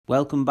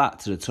Welcome back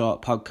to the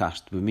Talk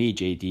Podcast with me,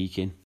 Jay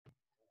Deakin.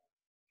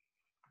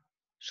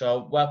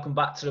 So, welcome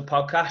back to the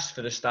podcast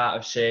for the start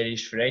of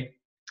Series 3.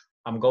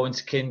 I'm going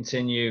to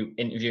continue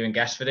interviewing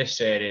guests for this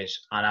series,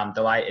 and I'm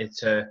delighted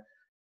to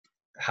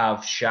have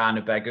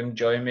Shana Begum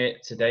join me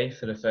today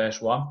for the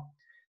first one.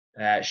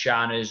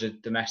 Shana is a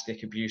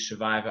domestic abuse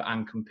survivor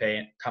and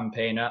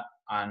campaigner,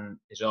 and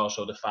is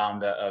also the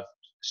founder of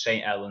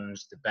St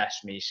Helens, the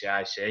Best Me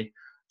CIC.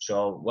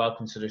 So,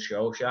 welcome to the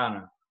show,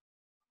 Shana.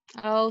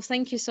 Oh,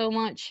 thank you so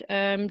much,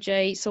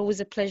 Jay. It's always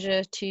a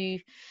pleasure to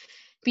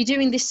be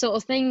doing this sort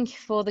of thing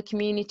for the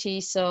community.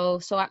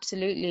 So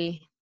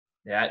absolutely.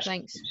 Yeah,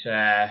 thanks.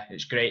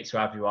 It's great to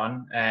have you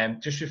on.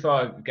 Just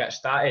before we get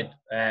started,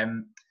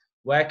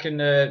 where can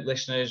the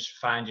listeners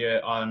find you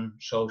on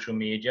social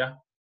media?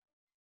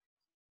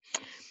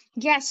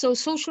 Yeah, so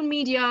social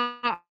media,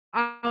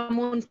 I'm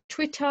on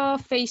Twitter,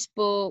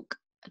 Facebook,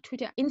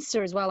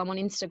 Insta as well. I'm on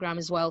Instagram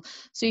as well.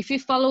 So if you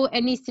follow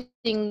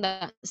anything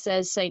that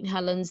says St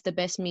Helens, the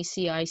Best Me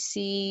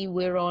CIC,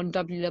 we're on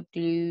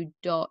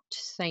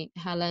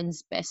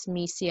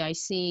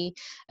www.sthelensbestmecic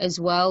as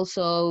well.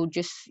 So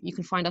just, you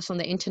can find us on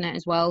the internet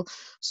as well.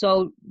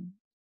 So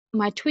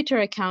my Twitter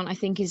account, I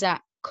think, is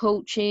at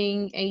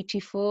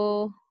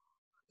coaching84.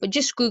 But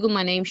just Google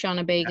my name,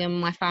 Shana Begum.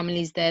 My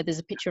family's there. There's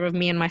a picture of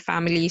me and my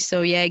family.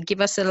 So yeah, give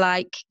us a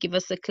like, give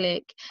us a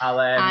click.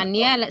 And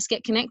yeah, let's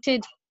get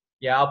connected.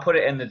 Yeah, I'll put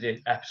it in the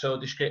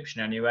episode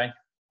description anyway.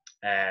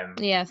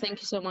 Yeah,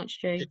 thank you so much,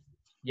 Jay.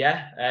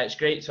 Yeah, it's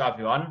great to have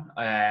you on.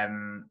 I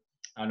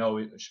know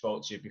we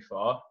spoke to you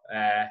before.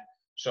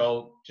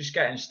 So just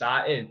getting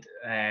started,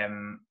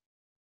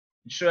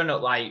 sure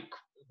not like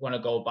want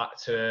to go back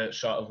to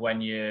sort of when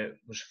you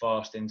was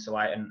forced into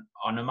like an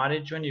honour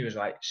marriage when you was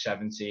like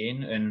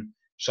 17, and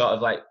sort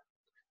of like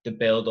the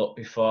build up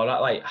before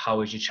that, like how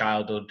was your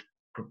childhood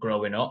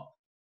growing up?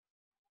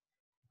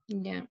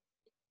 Yeah.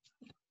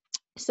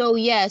 So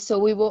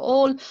we were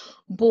all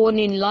born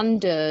in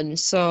London.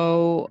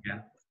 So yeah.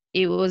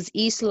 It was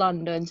East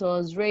London. So I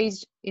was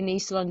raised in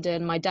East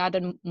London. My dad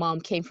and mom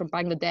came from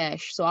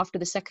Bangladesh. So after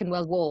the Second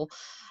World War,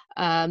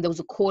 there was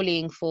a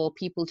calling for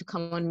people to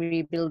come and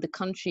rebuild the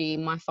country.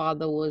 My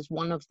father was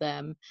one of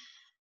them,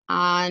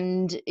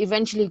 and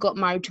eventually got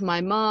married to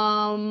my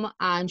mom,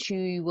 and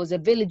she was a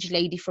village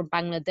lady from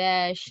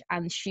Bangladesh,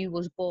 and she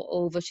was brought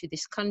over to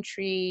this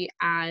country,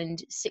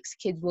 and 6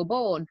 kids were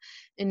born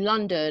in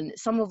London.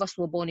 Some of us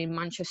were born in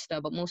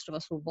Manchester, but most of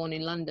us were born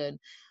in London.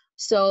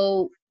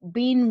 So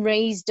being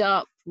raised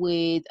up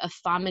with a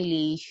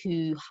family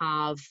who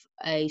have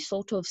a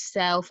sort of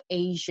South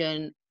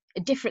Asian,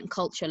 a different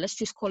culture, let's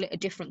just call it a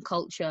different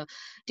culture,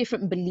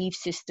 different belief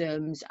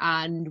systems,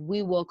 and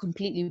we were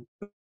completely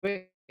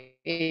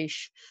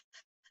British,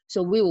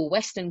 so we were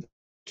Westernized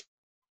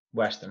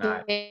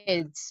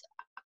kids,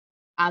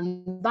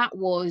 and that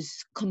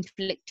was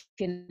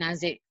conflicting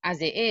as it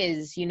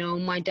is. You know,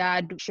 my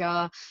dad,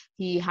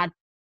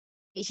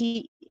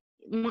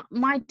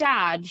 my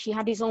dad, he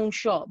had his own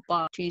shop,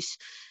 but he's,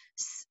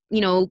 you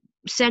know,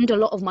 send a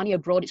lot of money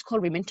abroad. It's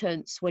called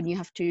remittance when you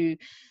have to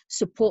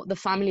support the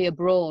family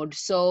abroad.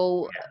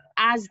 So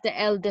as the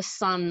eldest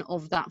son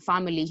of that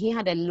family, he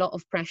had a lot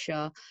of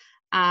pressure.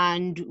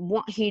 And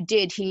what he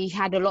did, he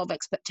had a lot of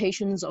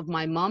expectations of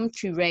my mum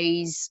to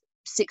raise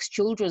 6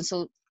 children.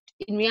 So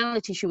in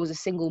reality, she was a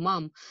single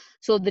mum.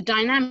 So the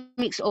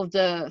dynamics of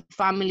the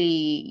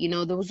family, you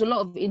know, there was a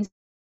lot of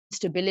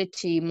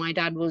instability. My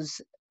dad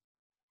was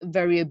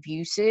very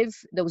abusive.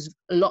 There was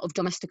a lot of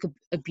domestic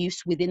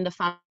abuse within the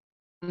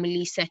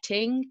family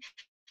setting.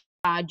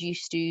 Dad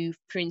used to,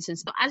 for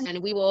instance,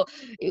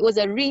 it was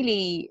a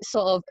really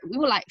sort of, we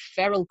were like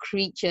feral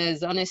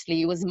creatures,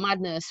 honestly. It was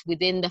madness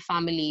within the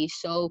family.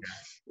 So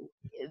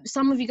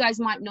some of you guys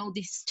might know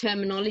this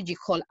terminology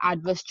called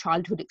adverse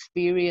childhood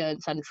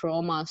experience and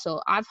trauma. So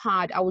I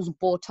was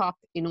brought up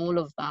in all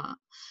of that,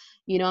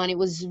 you know, and it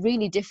was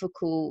really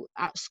difficult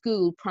at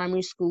school,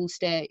 primary school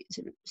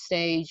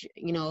stage,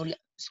 you know,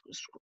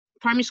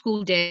 primary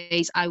school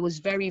days. I was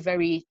very,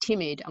 very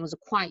timid. I was a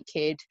quiet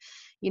kid.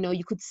 You know,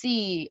 you could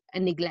see a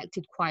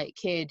neglected, quiet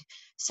kid.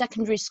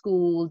 Secondary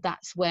school,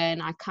 that's when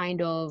I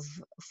kind of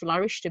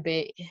flourished a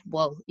bit.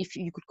 Well, if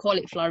you could call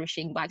it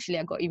flourishing, but actually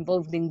I got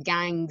involved in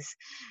gangs.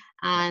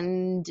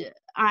 And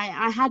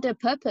I had a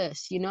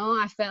purpose, you know.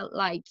 I felt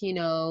like, you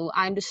know,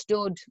 I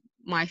understood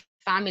my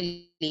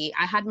family.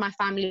 I had my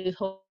family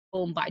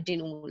home, but I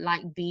didn't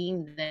like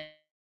being there.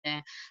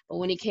 But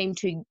when it came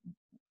to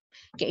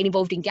getting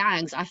involved in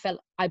gangs, I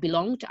felt I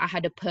belonged. I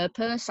had a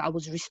purpose. I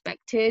was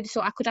respected.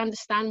 So I could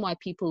understand why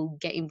people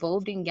get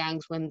involved in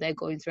gangs when they're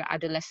going through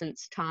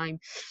adolescence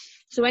time.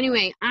 So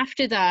anyway,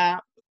 after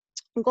that,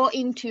 got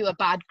into a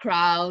bad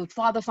crowd.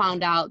 Father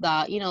found out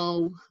that, you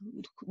know,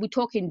 we're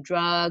talking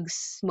drugs,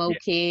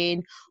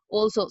 smoking,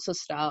 all sorts of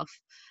stuff.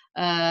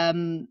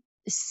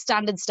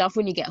 Standard stuff.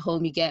 When you get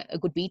home, you get a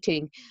good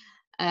beating.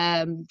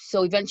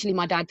 So eventually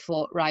my dad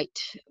thought, right,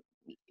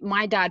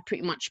 my dad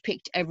pretty much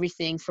picked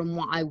everything from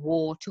what I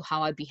wore to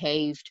how I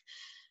behaved.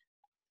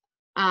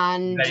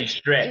 And very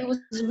strict. It was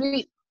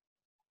really,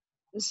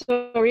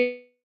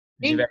 sorry.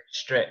 Is he very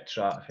strict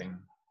sort of thing?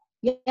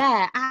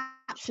 Yeah,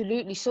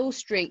 absolutely. So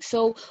strict.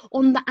 So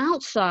on the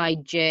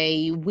outside,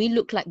 Jay, we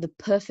looked like the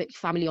perfect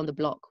family on the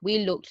block. We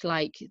looked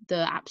like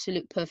the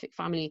absolute perfect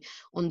family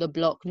on the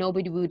block.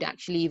 Nobody would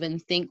actually even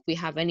think we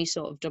have any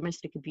sort of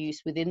domestic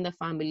abuse within the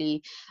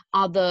family.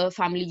 Other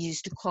families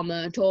used to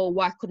comment, oh,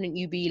 why couldn't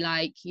you be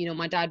like,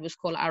 my dad was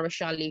called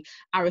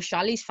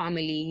Arashali's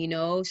family,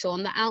 So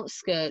on the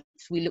outskirts,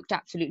 we looked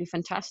absolutely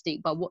fantastic.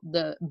 But what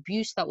the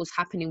abuse that was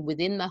happening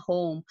within the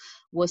home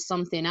was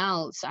something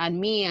else. And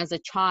me as a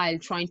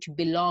child trying to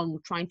belong,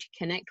 trying to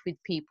connect with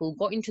people,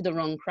 got into the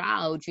wrong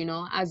crowd,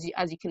 as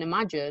you can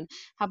imagine,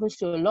 happens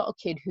to a lot of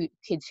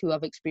kids who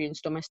have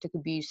experienced domestic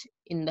abuse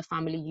in the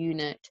family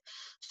unit.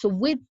 So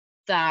with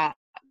that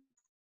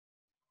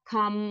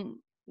come,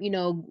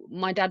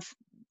 my dad,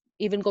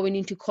 even going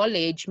into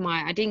college,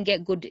 I didn't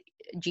get good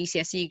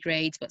GCSE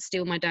grades, but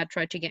still my dad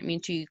tried to get me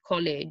into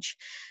college,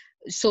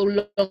 so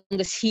long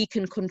as he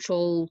can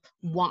control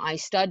what I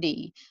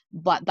study.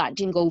 But that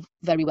didn't go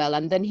very well.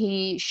 And then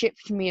he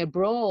shipped me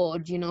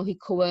abroad. He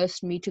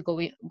coerced me to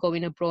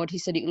going abroad. He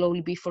said it'll only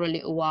be for a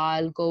little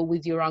while. Go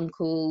with your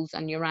uncles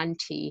and your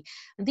auntie.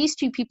 And these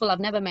two people I've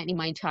never met in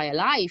my entire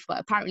life, but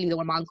apparently they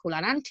were my uncle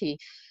and auntie.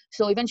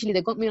 So eventually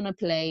they got me on a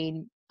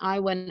plane. I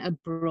went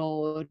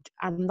abroad,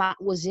 and that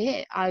was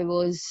it. I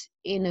was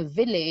in a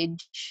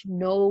village,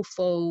 no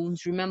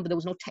phones. Remember, there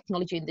was no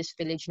technology in this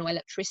village, no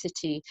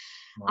electricity.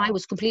 Wow. I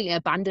was completely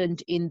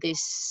abandoned in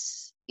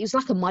this. It was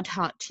like a mud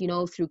hut,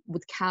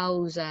 with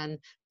cows and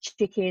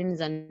chickens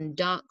and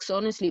ducks.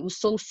 Honestly, it was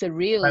so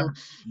surreal.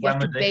 You have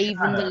to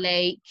bathe in the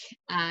lake.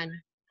 And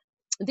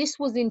this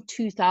was in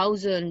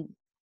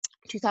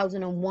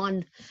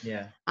 2001.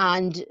 Yeah.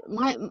 And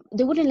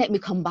they wouldn't let me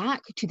come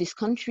back to this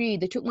country.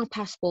 They took my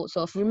passports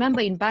off.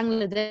 Remember, in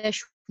Bangladesh,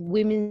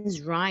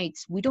 women's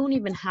rights, we don't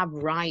even have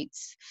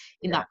rights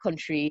in that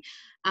country.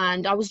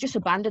 And I was just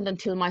abandoned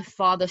until my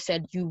father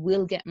said, you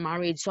will get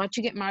married. So I had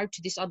to get married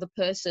to this other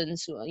person.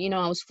 So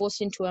I was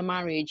forced into a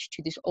marriage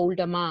to this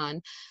older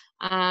man,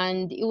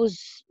 and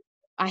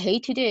I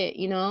hated it,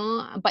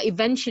 but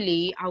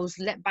eventually I was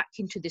let back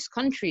into this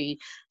country.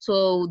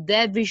 So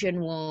their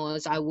vision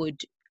was I would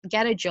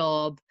get a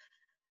job,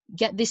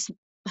 get this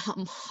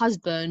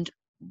husband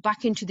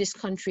back into this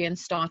country and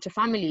start a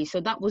family. So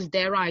that was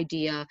their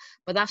idea,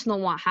 but that's not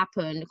what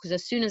happened, because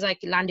as soon as I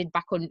landed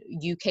back on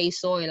UK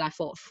soil, I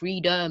thought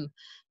freedom,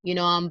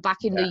 I'm back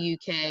in the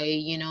UK,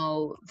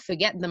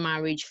 forget the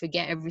marriage,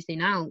 forget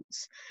everything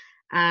else.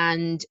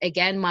 And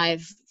again, my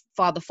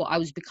father thought I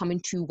was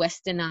becoming too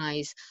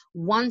westernized.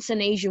 Once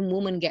an Asian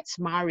woman gets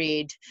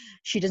married,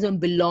 she doesn't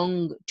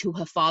belong to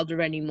her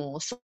father anymore.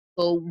 So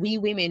we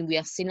women, we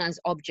are seen as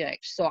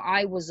objects. So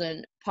I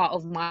wasn't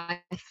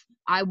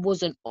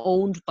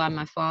owned by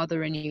my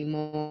father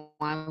anymore.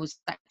 I was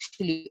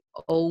actually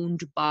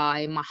owned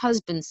by my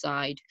husband's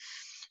side.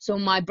 So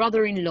my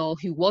brother-in-law,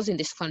 who was in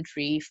this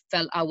country,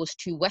 felt I was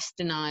too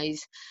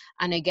westernized.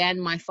 And again,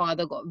 my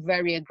father got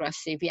very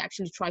aggressive. He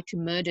actually tried to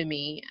murder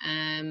me.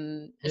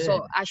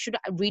 So I should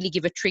really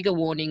give a trigger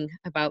warning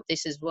about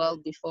this as well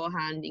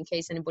beforehand, in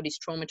case anybody's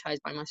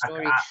traumatized by my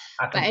story.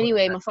 But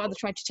anyway, my father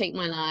tried to take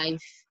my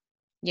life.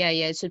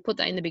 Yeah. So put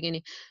that in the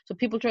beginning. So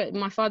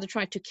my father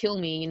tried to kill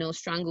me,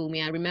 strangle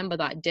me. I remember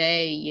that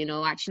day,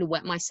 I actually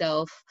wet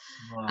myself.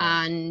 Wow.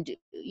 And,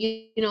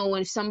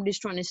 when somebody's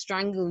trying to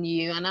strangle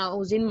you, and I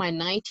was in my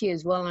 90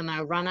 as well, and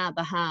I ran out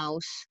the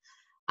house,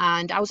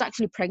 and I was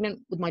actually pregnant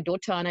with my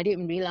daughter, and I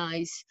didn't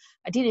realize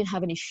I didn't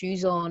have any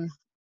shoes on.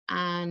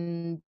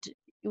 And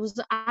it was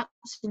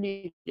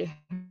absolutely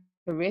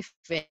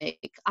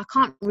horrific. I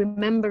can't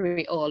remember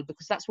it all,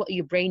 because that's what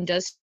your brain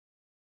does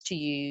to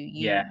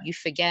you. You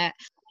forget.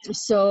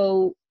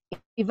 So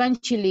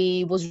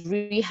eventually was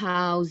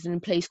rehoused in a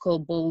place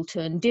called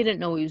Bolton. Didn't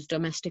know it was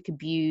domestic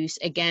abuse.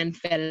 Again,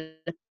 fell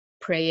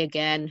prey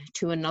again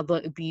to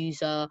another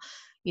abuser,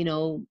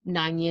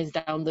 9 years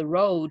down the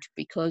road,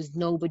 because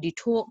nobody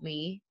taught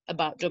me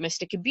about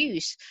domestic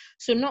abuse.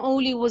 So not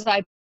only was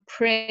I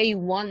prey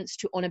once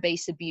to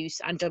honor-based abuse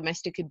and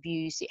domestic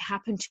abuse, it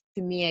happened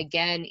to me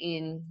again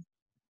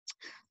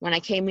when I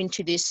came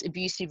into this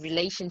abusive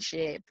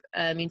relationship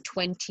in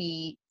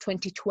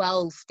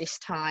 2012 this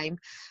time.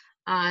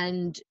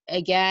 And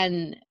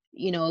again,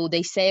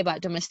 they say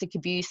about domestic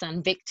abuse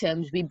and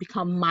victims, we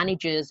become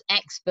managers,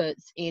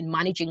 experts in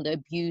managing the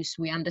abuse.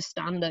 We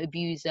understand the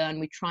abuser and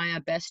we try our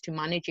best to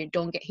manage it.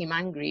 Don't get him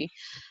angry,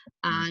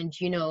 and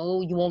you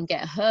won't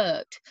get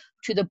hurt.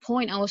 To the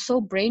point I was so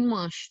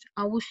brainwashed.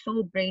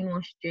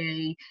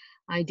 Jay.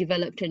 I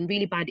developed a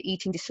really bad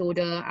eating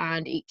disorder,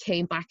 and it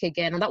came back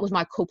again. And that was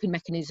my coping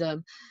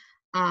mechanism.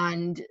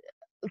 And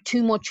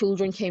 2 more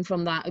children came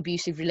from that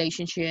abusive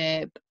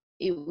relationship.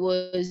 It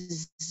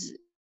was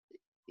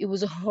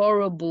a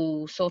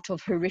horrible, sort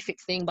of horrific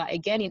thing. But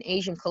again, in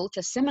Asian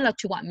culture, similar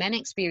to what men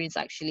experience,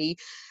 actually,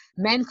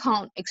 men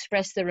can't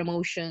express their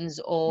emotions,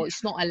 or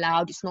it's not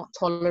allowed, it's not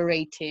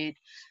tolerated.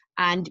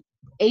 And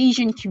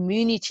Asian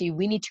community,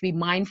 we need to be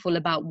mindful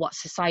about what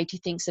society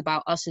thinks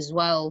about us as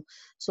well.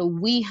 So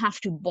we have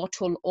to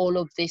bottle all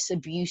of this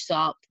abuse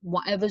up.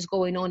 Whatever's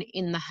going on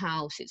in the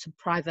house, it's a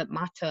private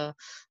matter.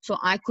 So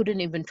I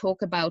couldn't even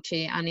talk about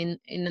it. And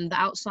in the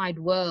outside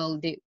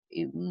world, it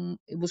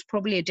was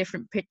probably a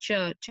different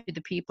picture to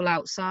the people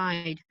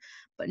outside.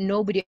 But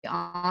nobody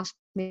asked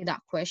me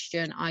that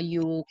question, are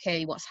you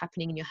okay? What's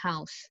happening in your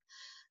house?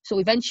 So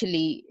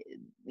eventually,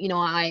 you know,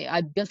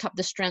 I built up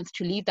the strength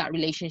to leave that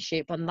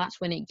relationship, and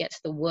that's when it gets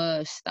the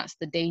worst. That's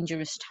the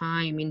dangerous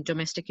time in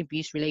domestic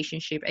abuse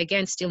relationship.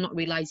 Again, still not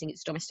realizing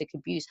it's domestic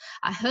abuse.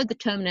 I heard the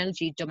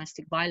terminology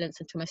domestic violence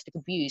and domestic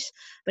abuse,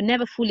 but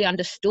never fully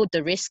understood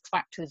the risk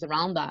factors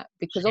around that,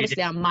 because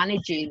obviously I'm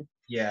managing.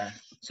 Yeah.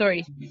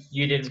 Sorry.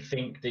 You didn't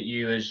think that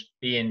you was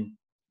being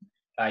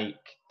like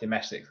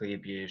domestically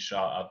abused,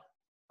 sort of,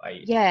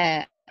 like.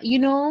 Yeah, you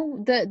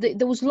know,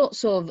 there was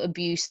lots of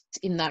abuse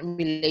in that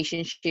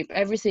relationship.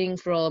 Everything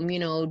from, you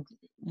know,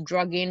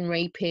 drugging,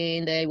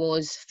 raping, there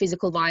was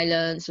physical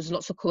violence, there's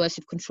lots of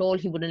coercive control.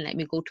 He wouldn't let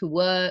me go to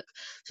work.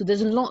 So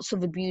there's lots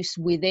of abuse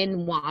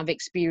within what I've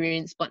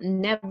experienced, but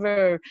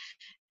never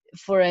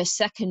for a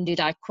second did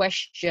I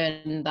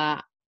question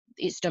that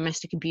it's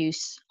domestic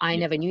abuse. I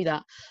never knew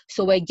that.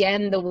 So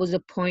again, there was a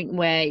point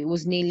where it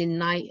was nearly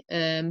night.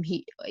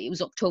 It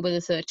was October the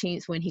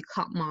 13th when he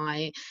cut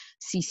my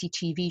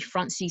CCTV,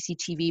 front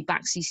CCTV,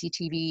 back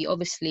CCTV.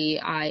 Obviously,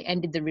 I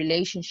ended the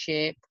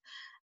relationship,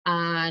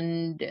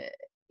 and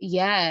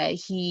yeah,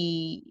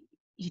 he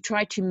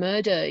tried to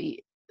murder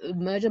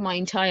my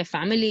entire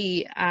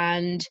family,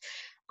 and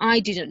I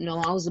didn't know.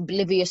 I was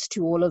oblivious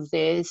to all of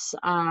this,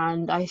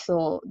 and I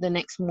thought the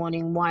next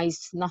morning, why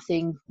is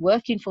nothing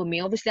working for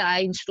me? Obviously, I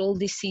installed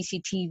this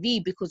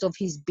CCTV because of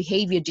his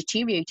behavior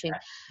deteriorating,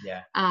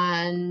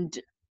 and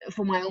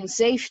for my own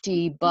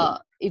safety.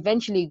 But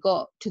eventually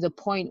got to the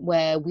point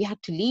where we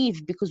had to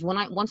leave, because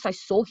once I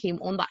saw him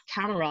on that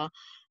camera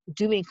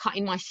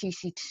cutting my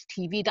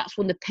CCTV, that's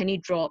when the penny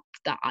dropped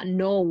that I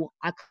know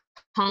I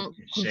can't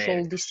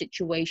control this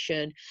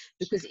situation.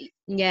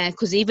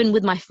 Because even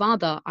with my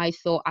father, I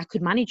thought I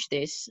could manage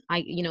this.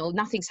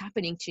 Nothing's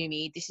happening to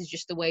me, this is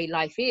just the way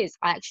life is.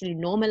 I actually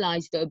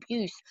normalized the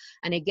abuse,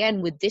 and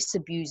again with this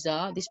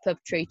abuser, this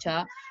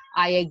perpetrator,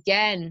 I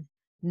again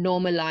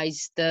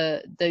normalized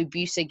the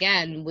abuse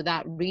again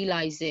without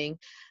realizing.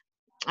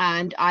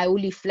 And I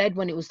only fled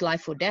when it was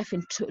life or death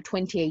in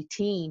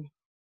 2018.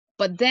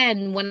 But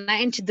then when I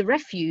entered the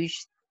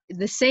refuge, it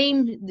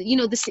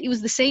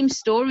was the same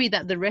story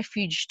that the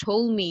refuge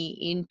told me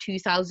in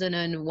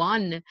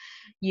 2001.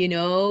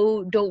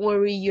 Don't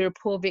worry, you're a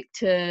poor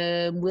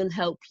victim, we'll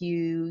help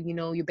you,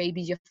 your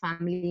baby's your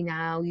family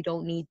now, you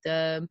don't need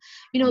them.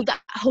 That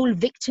whole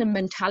victim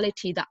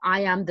mentality, that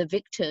I am the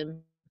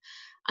victim.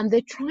 And they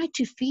tried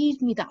to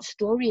feed me that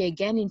story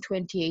again in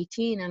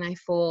 2018. And I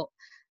thought,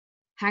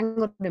 hang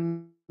on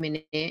a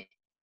minute.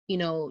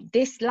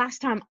 This last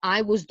time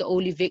I was the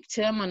only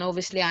victim, and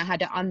obviously I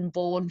had an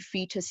unborn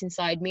fetus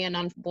inside me, an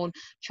unborn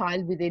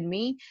child within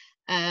me.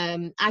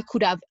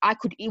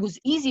 It was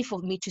easy for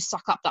me to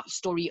suck up that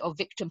story of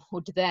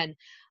victimhood then.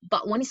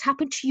 But when it's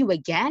happened to you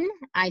again,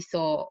 I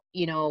thought,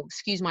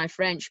 excuse my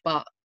French,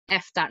 but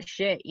F that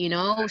shit,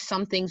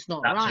 something's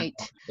not right.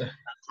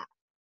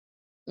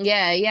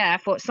 Yeah, I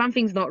thought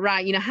something's not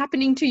right.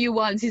 Happening to you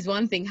once is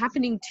one thing.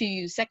 Happening to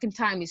you second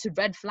time, it's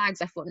red flags.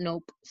 I thought,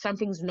 nope,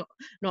 something's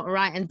not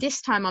right. And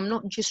this time, I'm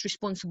not just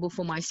responsible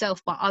for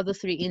myself, but other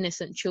 3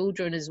 innocent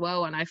children as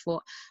well. And I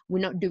thought, we're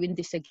not doing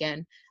this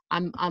again.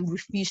 I'm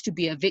refused to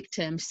be a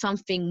victim.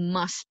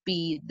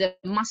 There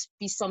must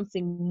be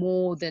something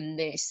more than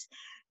this.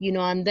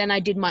 And then I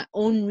did my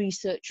own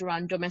research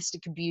around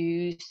domestic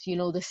abuse,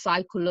 the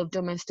cycle of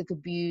domestic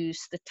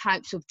abuse, the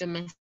types of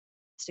domestic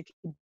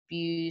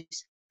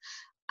abuse.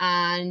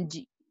 And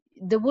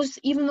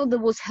even though there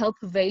was help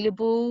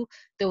available,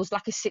 there was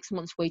like a 6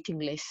 months waiting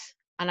list.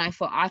 And I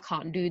thought, I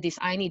can't do this.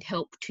 I need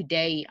help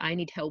today. I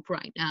need help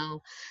right now.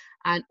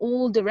 And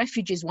all the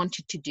refugees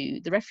wanted to do,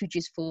 the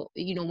refugees for,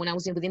 when I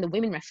was within the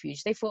women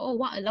refuge, they thought, oh,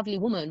 what a lovely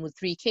woman with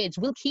 3 kids,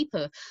 we'll keep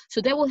her. So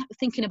they were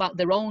thinking about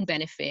their own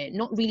benefit,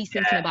 not really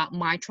thinking about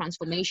my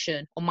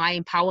transformation or my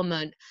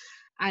empowerment.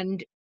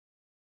 And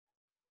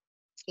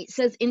it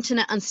says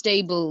internet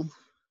unstable.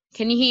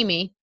 Can you hear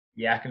me?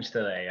 Yeah, I can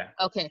still hear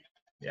you. Okay.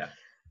 Yeah.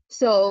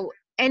 So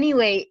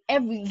anyway,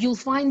 you'll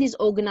find these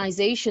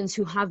organizations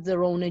who have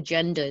their own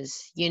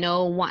agendas.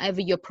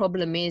 Whatever your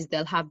problem is,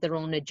 they'll have their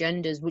own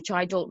agendas, which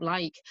I don't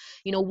like.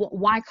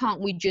 Why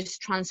can't we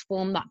just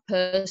transform that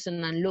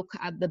person and look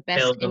at the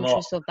best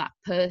interests of that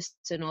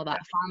person or that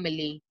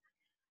family?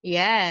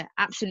 Yeah,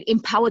 absolutely.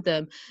 Empower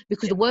them,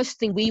 because the worst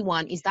thing we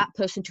want is that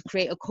person to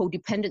create a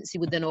codependency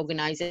with an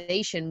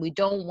organization. We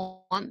don't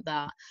want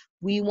that.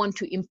 We want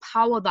to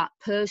empower that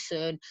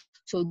person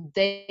so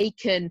they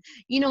can,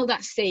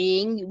 that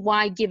saying,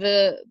 why give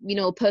a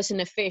person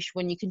a fish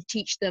when you can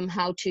teach them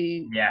how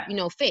to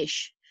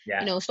fish?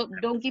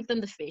 Don't give them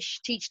the fish,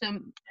 teach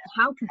them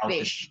how to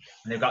fish.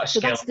 And they've got a so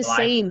skill. That's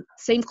the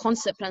same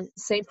concept and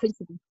same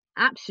principle.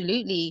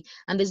 Absolutely.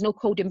 And there's no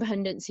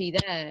codependency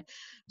there.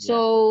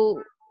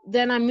 So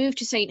then I moved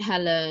to St.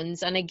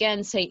 Helens, and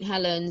again, St.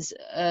 Helens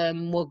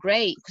were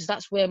great because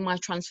that's where my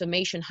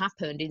transformation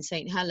happened, in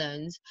St.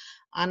 Helens.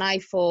 And I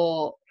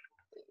thought,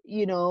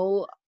 you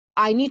know,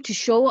 I need to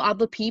show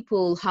other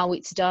people how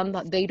it's done,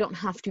 that they don't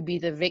have to be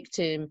the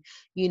victim,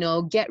 you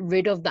know, get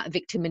rid of that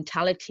victim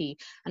mentality.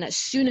 And as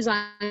soon as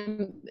I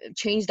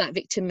changed that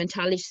victim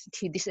mentality,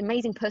 this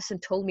amazing person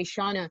told me,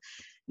 Shana,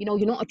 you know,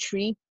 you're not a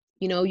tree.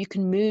 You know, you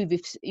can move.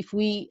 If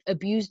we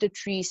abused a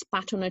tree,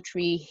 spat on a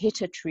tree,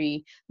 hit a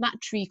tree, that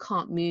tree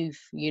can't move,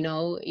 you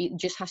know, it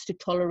just has to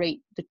tolerate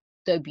the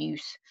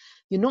abuse.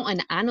 You're not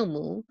an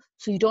animal,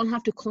 so you don't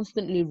have to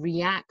constantly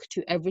react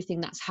to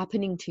everything that's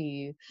happening to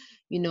you.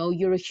 You know,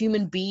 you're a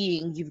human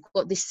being. You've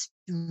got this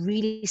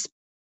really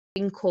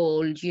thing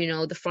called, you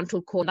know, the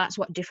frontal cord. That's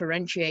what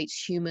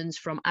differentiates humans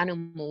from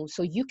animals.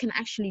 So you can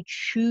actually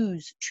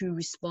choose to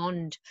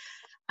respond.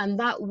 And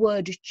that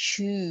word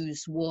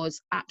choose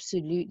was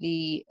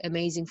absolutely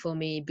amazing for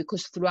me,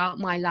 because throughout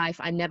my life,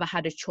 I never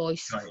had a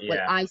choice. Well,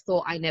 I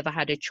thought I never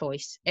had a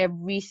choice.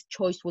 Every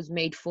choice was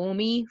made for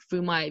me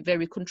through my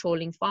very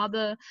controlling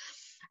father.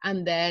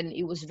 And then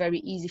it was very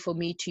easy for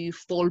me to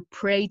fall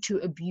prey to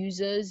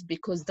abusers,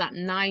 because that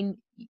 9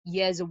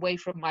 years away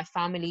from my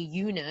family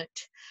unit,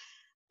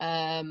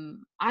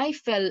 I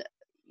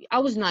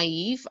was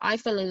naive. I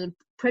felt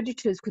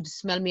predators could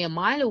smell me a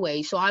mile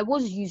away. So I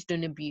was used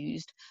and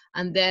abused.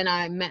 And then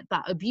I met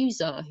that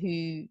abuser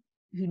who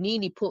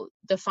nearly put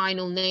the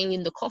final nail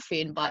in the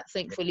coffin, but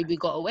thankfully we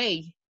got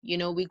away. You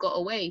know, we got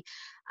away.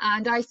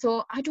 And I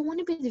thought, I don't want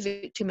to be the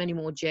victim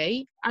anymore,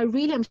 Jay. I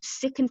really am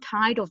sick and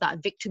tired of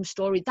that victim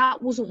story.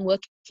 That wasn't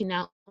working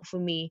out for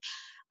me.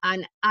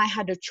 And I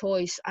had a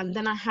choice. And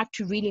then I had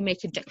to really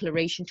make a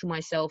declaration to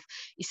myself.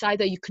 It's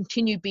either you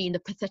continue being the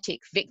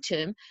pathetic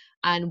victim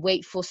and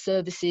wait for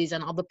services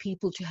and other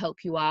people to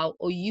help you out,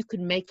 or you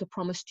can make a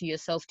promise to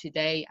yourself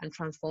today and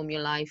transform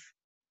your life.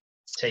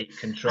 Take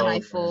control. And I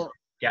thought,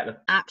 get the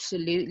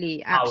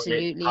absolutely. power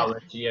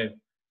to you.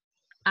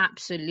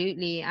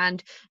 Absolutely.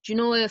 And do you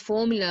know a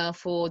formula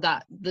for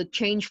that, the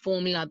change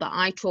formula that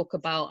I talk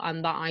about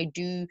and that I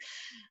do,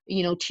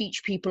 you know,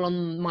 teach people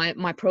on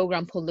my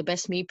program called the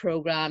Best Me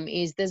program,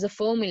 is there's a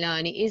formula,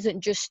 and it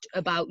isn't just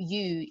about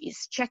you.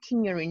 It's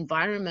checking your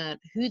environment.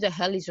 Who the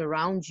hell is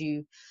around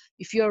you?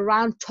 If you're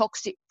around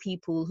toxic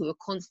people who are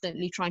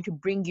constantly trying to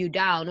bring you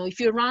down, or if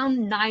you're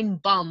around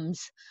 9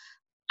 bums,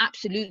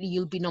 absolutely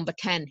you'll be number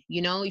 10.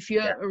 You know, if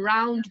you're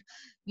around,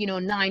 you know,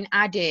 9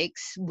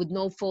 addicts with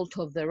no fault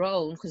of their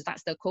own, because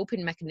that's their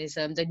coping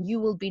mechanism, then you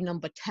will be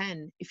number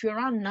 10. If you're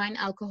around 9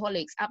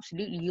 alcoholics,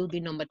 absolutely you'll be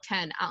number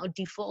 10 out of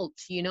default,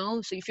 you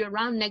know. So if you're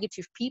around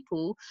negative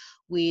people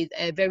with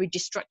a very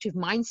destructive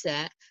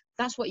mindset,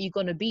 that's what you're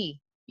going to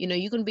be. You know,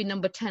 you're going to be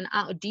number 10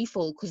 out of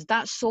default, because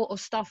that sort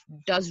of stuff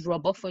does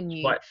rub off on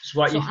you. It's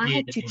what you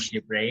feed into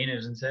your brain,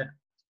 isn't it?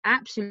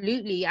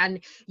 Absolutely.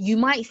 And you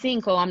might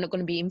think, oh, I'm not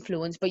going to be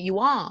influenced, but you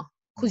are,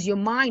 because your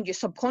mind, your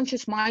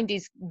subconscious mind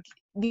is,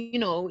 you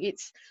know,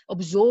 it's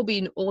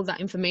absorbing all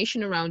that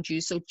information around you.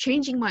 So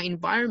changing my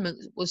environment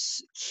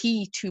was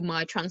key to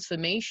my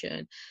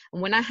transformation.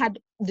 And when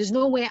there's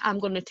no way I'm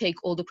going to take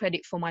all the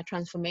credit for my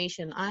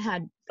transformation. I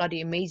had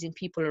bloody amazing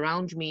people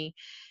around me.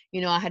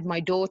 You know, I had my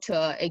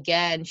daughter,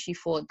 again, she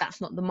thought, that's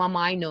not the mum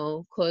I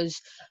know,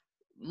 because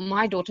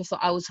my daughter thought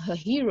I was her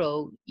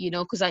hero, you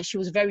know, because she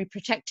was very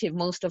protective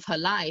most of her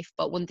life.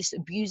 But when this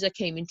abuser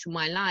came into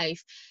my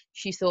life,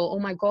 she thought, oh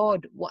my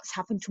God, what's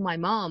happened to my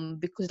mom?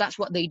 Because that's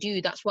what they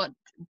do. That's what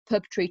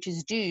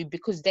perpetrators do,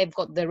 because they've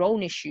got their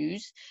own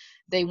issues.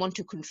 They want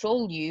to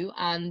control you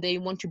and they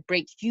want to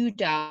break you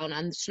down.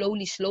 And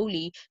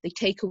slowly, they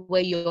take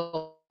away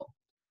your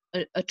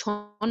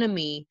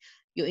autonomy,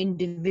 your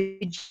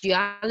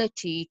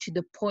individuality, to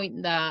the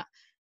point that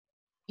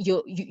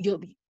you're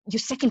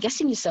second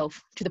guessing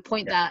yourself, to the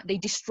point that they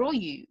destroy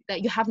you,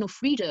 that you have no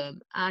freedom.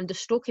 And the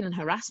stalking and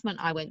harassment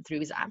I went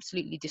through is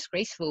absolutely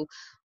disgraceful.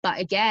 But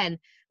again,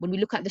 when we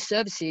look at the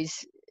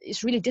services,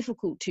 it's really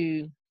difficult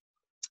to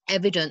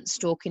evidence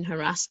stalking,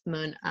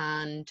 harassment,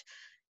 and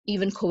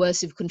even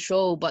coercive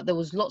control. But there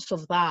was lots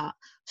of that.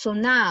 So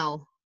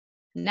now.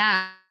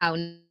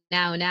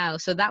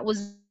 So that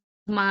was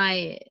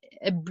a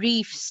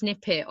brief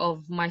snippet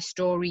of my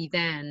story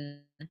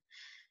then.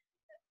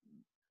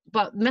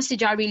 But the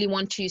message I really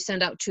want to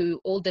send out to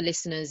all the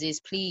listeners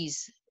is,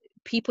 please,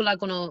 people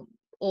around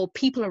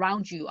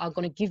you are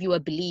going to give you a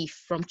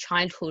belief from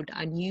childhood,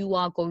 and you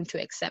are going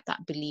to accept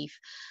that belief.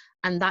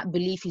 And that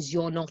belief is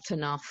you're not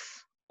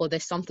enough, or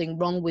there's something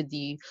wrong with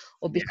you,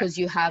 or because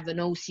you have an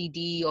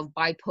OCD of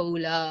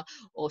bipolar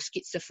or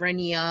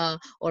schizophrenia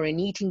or an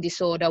eating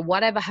disorder,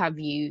 whatever have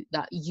you,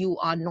 that you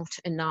are not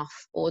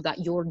enough, or that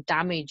you're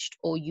damaged,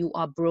 or you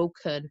are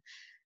broken.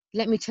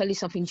 Let me tell you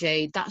something,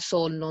 Jay, that's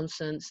all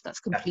nonsense. That's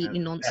completely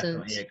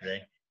nonsense. Definitely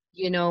agree.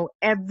 You know,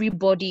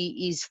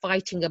 everybody is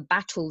fighting a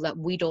battle that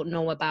we don't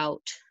know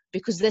about,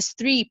 because there's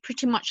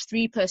pretty much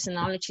three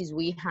personalities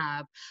we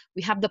have.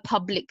 We have the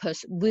public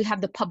person, we have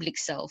the public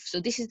self.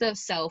 So this is the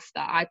self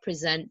that I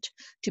present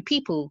to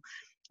people.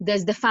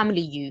 there's the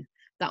family you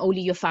that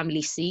only your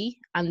family see,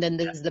 and then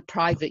there's the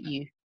private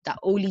you that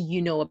only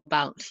you know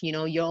about, you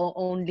know, your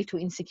own little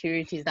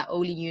insecurities that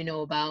only you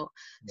know about.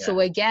 Yeah. So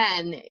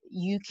again,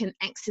 you can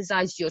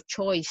exercise your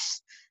choice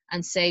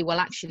and say, well,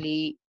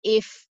 actually,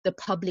 if the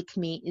public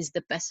me is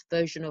the best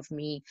version of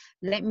me,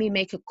 let me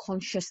make a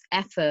conscious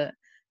effort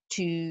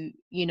to,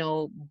 you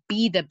know,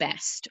 be the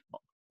best,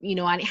 you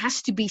know. And it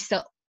has to be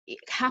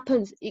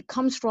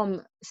stems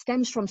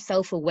from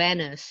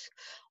self-awareness.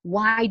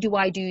 Why do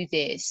I do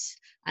this?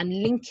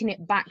 And linking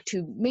it back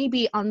to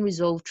maybe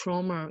unresolved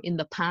trauma in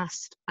the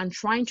past and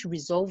trying to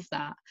resolve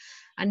that,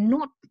 and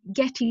not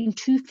getting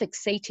too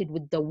fixated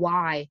with the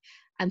why,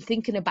 and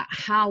thinking about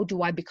how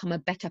do I become a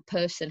better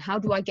person? How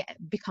do I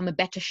become a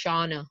better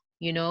Shana?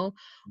 You know,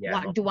 Yeah.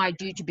 what do I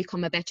do to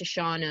become a better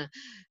Shana?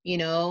 You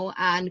know,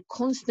 and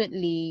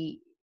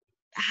constantly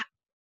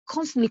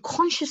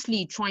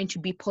consciously trying to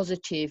be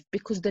positive,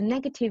 because the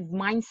negative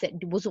mindset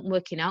wasn't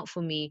working out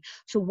for me.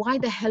 So why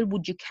the hell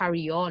would you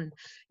carry on?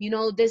 You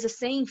know, there's a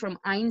saying from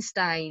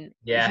Einstein.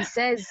 Yeah. He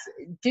says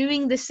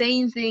doing the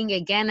same thing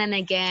again and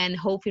again,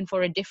 hoping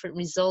for a different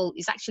result,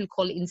 is actually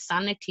called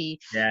insanity.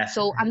 Yeah.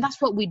 So, and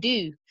that's what we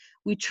do.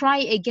 We try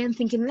again,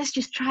 thinking, let's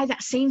just try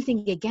that same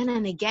thing again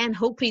and again,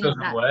 hoping Doesn't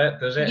that,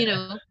 work, does it? you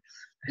know,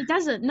 it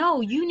doesn't.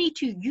 No, you need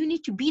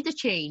to be the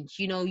change.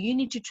 You know, you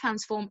need to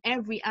transform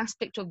every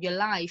aspect of your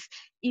life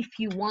if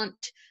you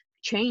want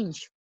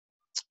change.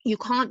 You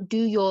can't do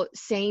your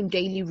same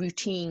daily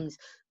routines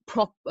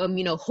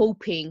you know,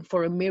 hoping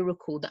for a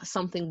miracle that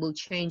something will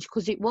change,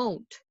 because it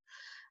won't.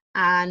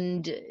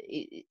 And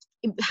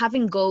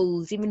having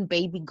goals, even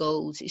baby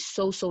goals, is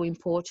so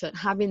important.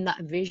 Having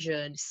that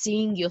vision,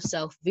 seeing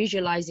yourself,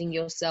 visualizing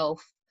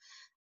yourself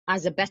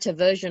as a better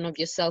version of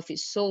yourself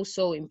is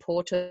so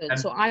important.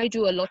 So I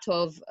do a lot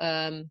of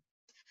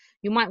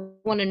you might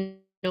want to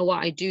know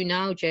what I do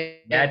now,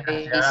 Jay.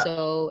 Yeah.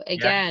 So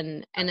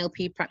again,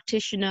 NLP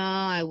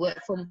practitioner.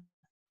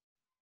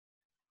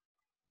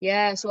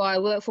 So I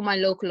work for my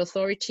local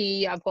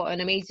authority. I've got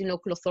an amazing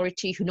local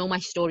authority who know my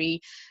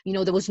story. You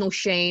know, there was no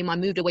shame. I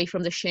moved away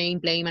from the shame,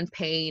 blame, and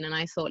pain. And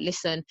I thought,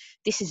 listen,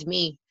 this is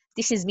me.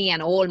 This is me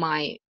and all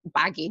my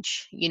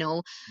baggage, you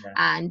know,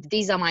 and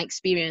these are my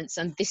experience,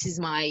 and this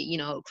is my, you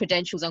know,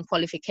 credentials and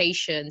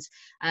qualifications.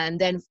 And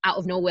then out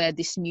of nowhere,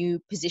 this new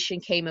position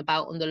came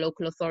about on the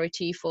local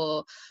authority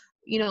for,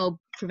 you know,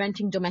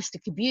 preventing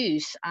domestic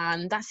abuse,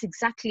 and that's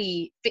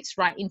exactly fits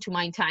right into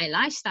my entire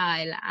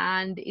lifestyle.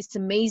 And it's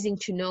amazing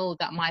to know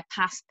that my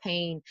past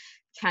pain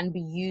can be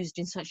used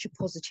in such a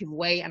positive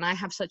way, and I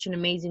have such an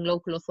amazing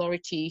local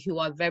authority who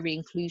are very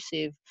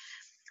inclusive.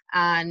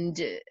 And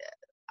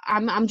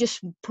I'm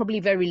just probably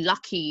very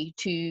lucky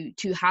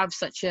to have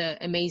such a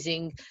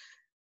amazing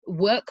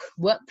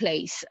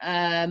workplace.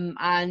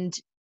 And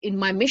in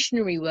my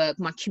missionary work,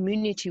 my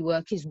community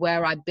work, is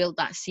where I built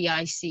that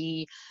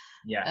CIC.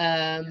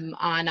 And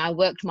I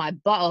worked my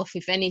butt off,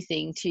 if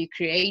anything, to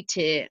create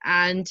it.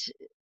 And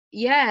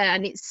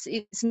and it's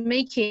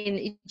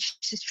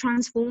just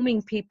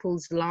transforming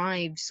people's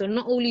lives. So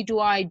not only do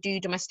I do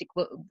domestic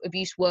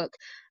abuse work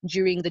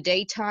during the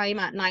daytime,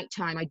 at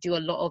nighttime I do a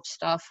lot of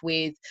stuff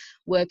with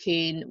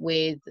working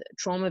with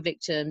trauma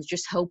victims,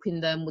 just helping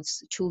them with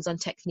tools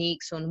and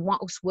techniques on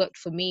what's worked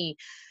for me.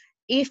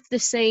 If the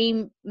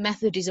same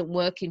method isn't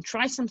working,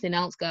 try something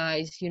else,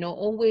 guys. You know,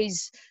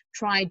 always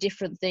try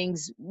different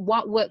things.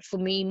 What worked for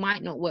me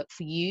might not work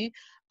for you,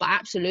 but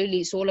absolutely,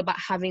 it's all about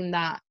having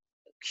that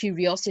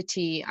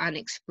curiosity and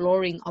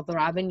exploring other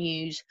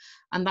avenues.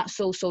 And that's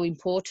so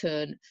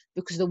important,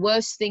 because the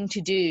worst thing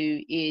to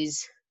do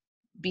is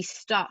be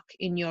stuck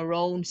in your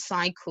own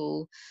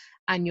cycle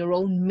and your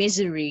own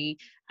misery,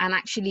 and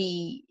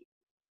actually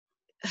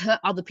hurt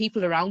other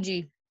people around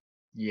you.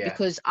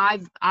 Because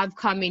I've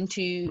come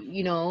into,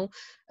 you know,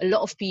 a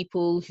lot of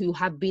people who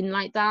have been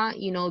like that.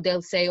 You know,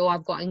 they'll say, oh,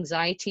 I've got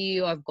anxiety,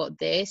 or I've got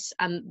this,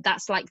 and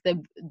that's like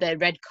the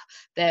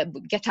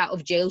get out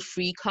of jail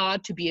free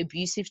card to be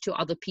abusive to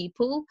other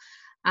people.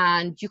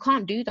 And you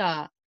can't do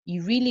that.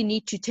 You really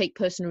need to take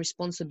personal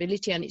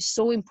responsibility. And it's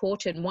so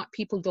important. What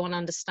people don't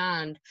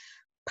understand,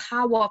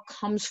 power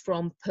comes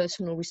from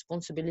personal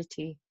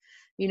responsibility.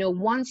 You know,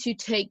 once you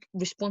take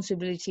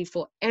responsibility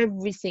for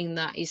everything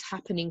that is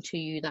happening to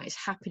you, that is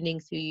happening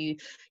through you,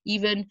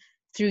 even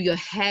through your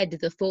head,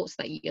 the thoughts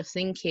that you're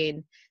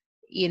thinking,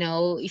 you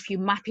know, if you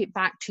map it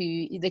back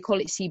to, they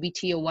call it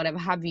CBT or whatever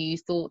have you,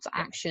 thoughts,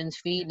 actions,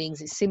 feelings,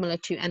 it's similar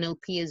to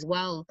NLP as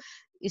well.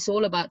 It's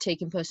all about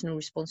taking personal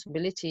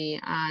responsibility.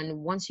 And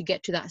once you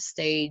get to that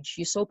stage,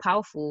 you're so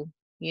powerful,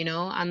 you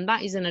know. And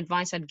that is an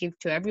advice I'd give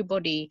to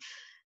everybody.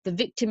 The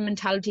victim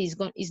mentality is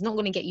not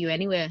going to get you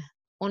anywhere,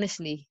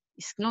 honestly.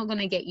 It's not going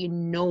to get you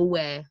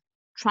nowhere.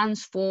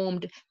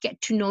 Transformed,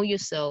 get to know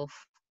yourself,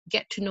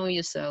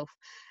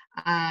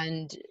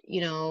 and,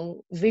 you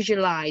know,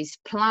 visualize,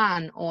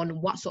 plan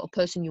on what sort of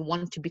person you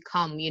want to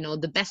become, you know,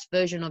 the best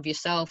version of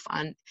yourself,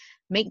 and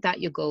make that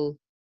your goal.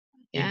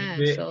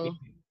 So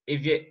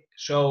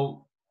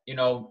you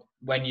know,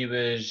 when you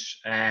was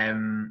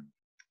in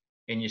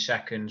your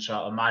second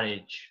sort of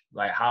marriage,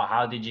 like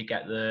how did you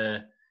get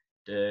the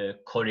the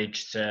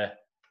courage to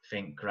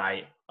think,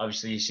 right,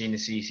 obviously you've seen the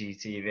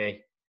CCTV,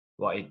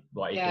 what he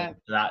Yeah. done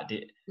for that.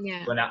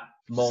 Yeah. When that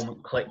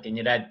moment clicked in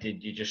your head,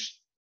 did you just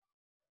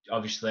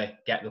obviously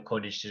get the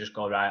courage to just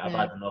go, right, I've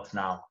Yeah. had enough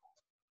now?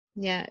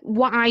 Yeah,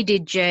 what I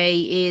did,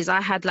 Jay, is I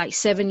had like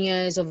 7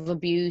 years of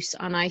abuse,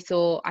 and I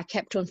thought I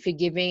kept on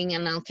forgiving,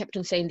 and I kept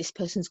on saying this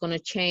person's going to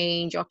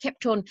change. I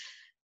kept on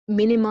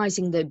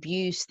minimizing the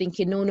abuse,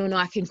 thinking, no,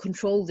 I can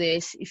control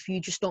this. If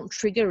you just don't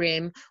trigger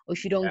him, or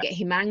if you don't Yeah. get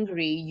him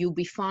angry, you'll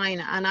be fine.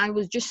 And I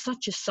was just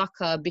such a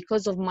sucker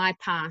because of my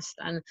past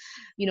and,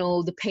 you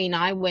know, the pain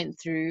I went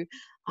through.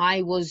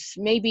 I was,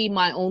 maybe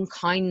my own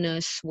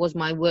kindness was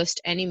my worst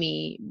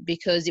enemy,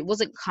 because it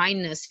wasn't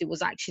kindness, it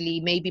was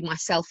actually maybe my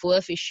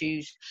self-worth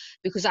issues.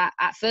 Because at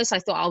first I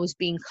thought I was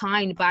being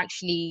kind, but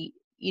actually,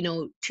 you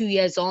know, 2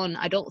 years on,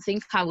 I don't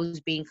think I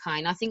was being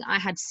kind. I think I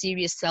had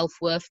serious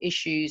self-worth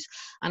issues,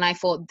 and I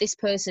thought, this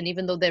person,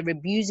 even though they're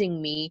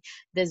abusing me,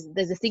 there's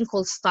a thing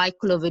called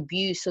cycle of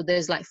abuse. So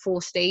there's like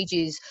 4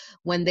 stages.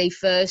 When they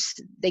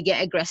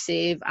get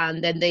aggressive,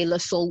 and then they'll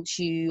assault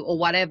you or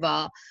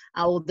whatever,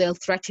 or they'll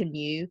threaten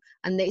you,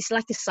 and it's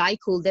like a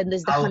cycle. Then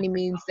there's the How-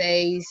 honeymoon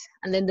phase,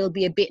 and then they'll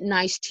be a bit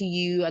nice to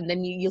you, and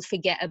then you'll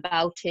forget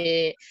about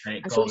it. And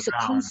it And so goes it's a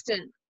round.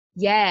 constant,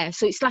 yeah,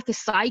 so it's like a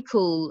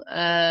cycle,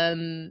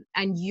 and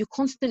you're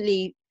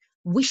constantly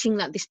wishing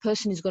that this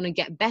person is going to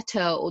get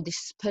better, or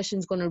this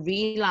person's going to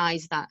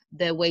realize that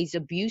their ways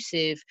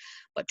abusive,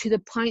 but to the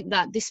point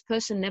that this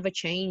person never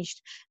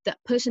changed. That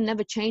person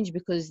never changed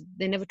because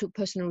they never took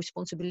personal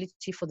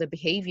responsibility for their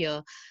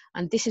behavior.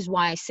 And this is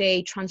why I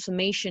say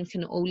transformation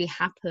can only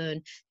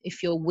happen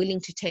if you're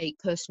willing to take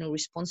personal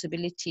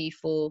responsibility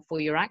for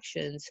your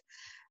actions.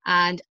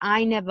 And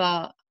I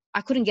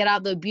couldn't get out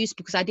of the abuse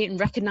because I didn't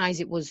recognize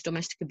it was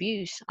domestic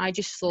abuse. I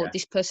just thought Yeah.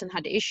 this person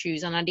had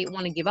issues, and I didn't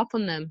want to give up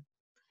on them.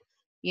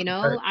 You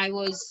know, But I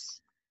was,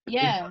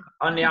 yeah,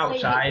 on you the can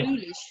say a bit outside,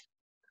 foolish.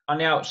 on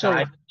the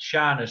outside,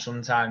 Sorry. Shana,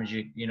 sometimes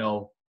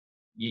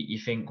you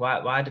think,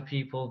 why do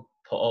people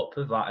put up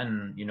with that,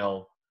 and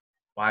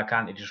why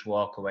can't they just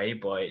walk away?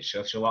 But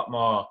it's a lot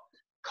more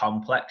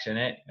complex in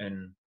it,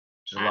 and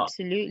there's a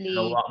Absolutely.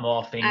 lot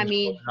more I things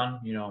mean,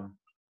 going on.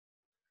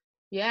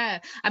 yeah,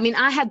 I mean,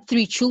 I had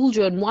 3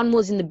 children. One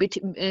was in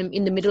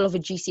the middle of a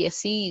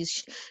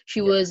GCSEs.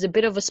 She Yeah, was a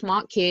bit of a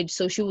smart kid,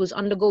 so she was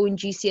undergoing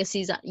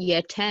GCSEs at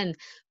year 10.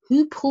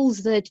 Who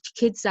pulls their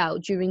kids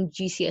out during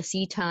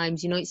GCSE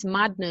times? You know, it's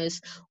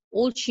madness.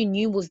 All she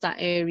knew was that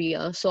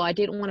area, so I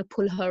didn't want to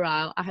pull her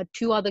out. I had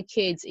 2 other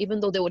kids, even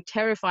though they were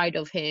terrified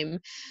of him,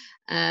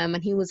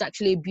 and he was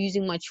actually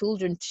abusing my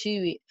children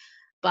too.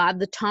 But at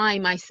the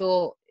time, I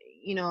thought,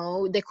 you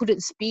know, they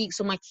couldn't speak,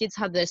 so my kids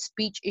had their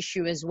speech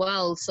issue as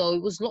well. So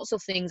it was lots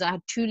of things. I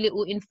had 2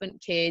 little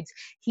infant kids.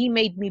 He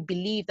made me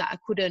believe that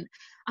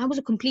I was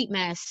a complete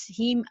mess.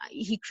 He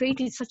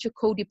created such a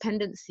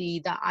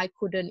codependency that I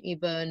couldn't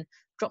even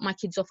drop my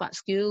kids off at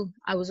school.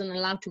 I wasn't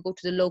allowed to go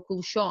to the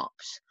local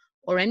shops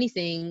or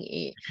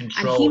anything.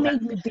 And he control.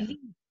 made me believe,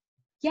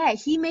 yeah,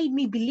 he made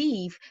me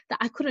believe that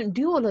I couldn't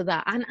do all of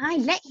that. And I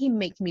let him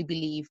make me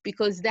believe,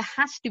 because there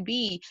has to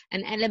be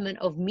an element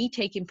of me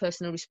taking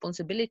personal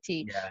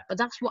responsibility. Yeah, But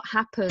that's what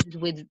happens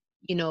with,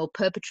 you know,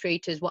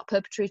 perpetrators. What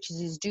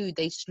perpetrators is do,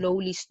 they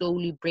slowly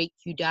break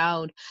you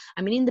down.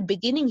 I mean, in the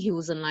beginning, he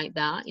wasn't like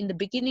that. In the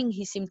beginning,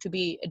 he seemed to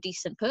be a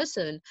decent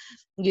person,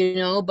 you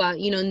know, but,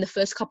 you know, in the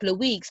first couple of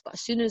weeks. But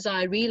as soon as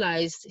I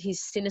realized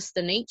his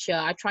sinister nature,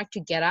 I tried to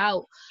get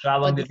out. so how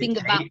long But the did it thing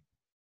about, take?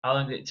 How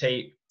long did it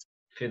take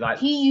for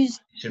he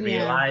used, to yeah.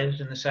 realise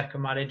in the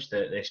second marriage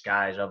that this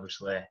guy's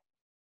obviously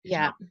he's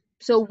Yeah. not?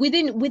 So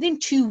within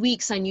 2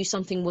 weeks, I knew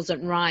something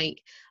wasn't right.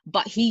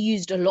 But he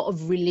used a lot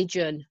of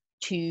religion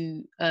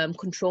to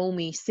control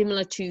me,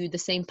 similar to the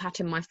same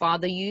pattern my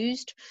father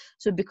used.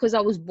 So because I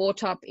was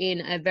brought up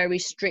in a very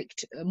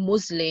strict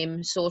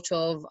Muslim sort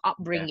of Yeah,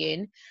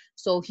 upbringing,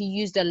 so he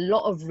used a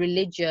lot of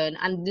religion.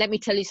 And let me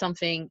tell you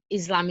something: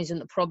 Islam isn't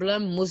the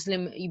problem.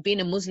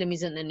 Being a Muslim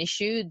isn't an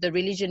issue. The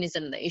religion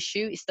isn't the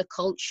issue. It's the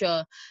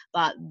culture,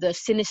 but the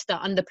sinister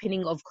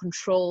underpinning of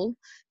control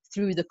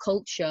through the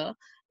culture,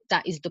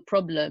 that is the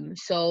problem.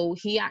 So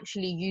he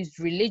actually used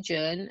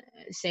religion,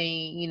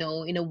 saying, you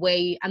know, in a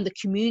way, and the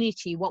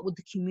community, what would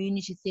the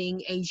community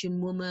think?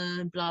 Asian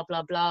woman, blah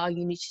blah blah,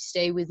 you need to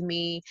stay with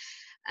me.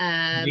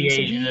 was he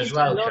So he Asian as used a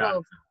well, lot Shan?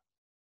 of,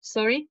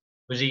 sorry.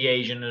 Was he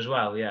Asian as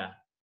well? Yeah.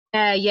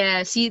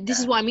 Yeah. See, this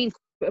Yeah. is what I mean.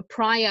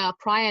 Prior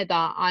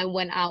that, I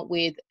went out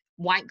with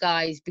white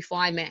guys before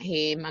I met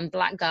him, and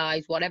black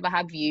guys, whatever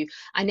have you.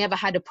 I never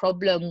had a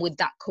problem with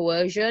that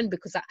coercion,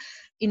 because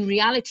in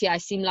reality, I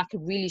seem like a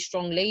really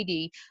strong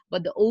lady.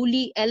 But the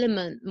only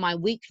element, my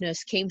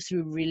weakness, came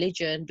through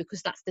religion,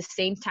 because that's the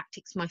same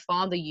tactics my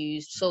father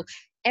used. So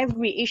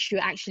every issue,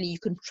 actually, you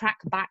can track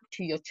back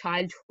to your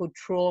childhood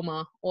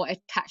trauma or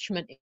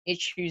attachment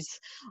issues,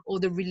 or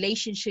the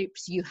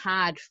relationships you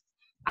had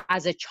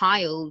as a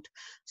child.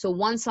 So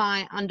once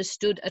I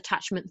understood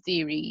attachment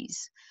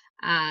theories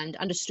and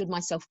understood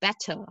myself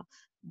better,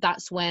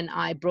 that's when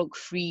I broke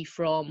free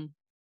from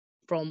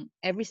from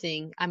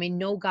everything. I mean,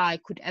 no guy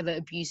could ever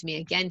abuse me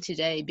again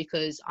today,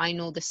 because I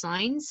know the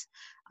signs,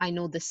 I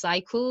know the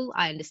cycle,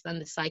 I understand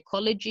the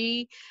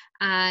psychology,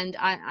 and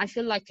I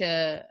feel like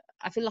a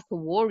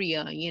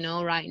warrior, you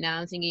know, right now.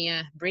 I'm thinking,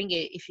 yeah, bring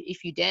it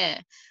if you dare.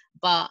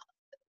 But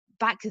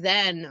back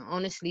then,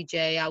 honestly,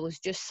 Jay, I was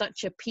just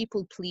such a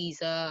people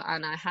pleaser,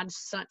 and I had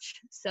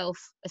such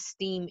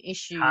self-esteem Hard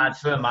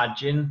issues. to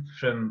imagine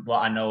from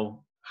what I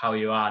know how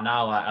you are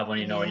now. Like, I've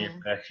only known you Yeah,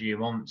 for a few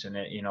months, and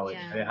it's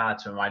yeah. very hard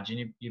to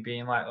imagine you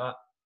being like that.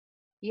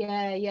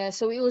 Yeah.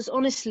 So it was,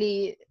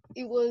 honestly,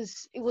 it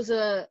was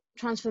a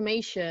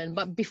transformation.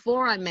 But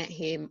before I met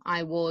him,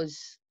 I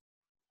was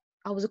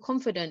a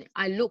confident.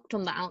 I looked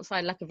on the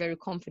outside like a very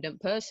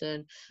confident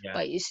person, Yeah,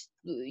 but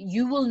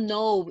you will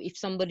know if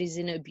somebody's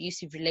in an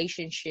abusive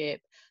relationship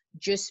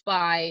just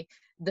by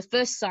the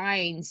first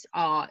signs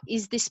are,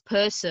 is this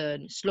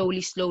person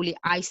slowly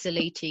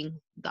isolating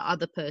the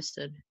other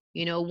person?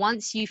 You know,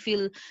 once you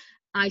feel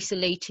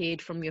isolated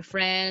from your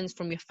friends,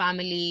 from your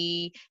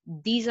family,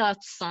 these are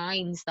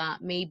signs that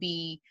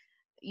maybe,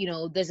 you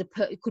know,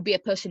 it could be a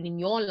person in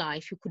your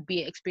life who could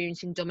be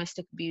experiencing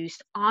domestic abuse.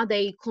 Are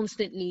they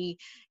constantly,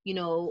 you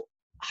know,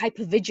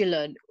 hyper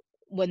vigilant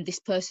when this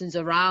person's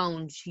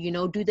around? You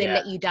know, do they yeah,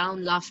 let you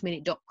down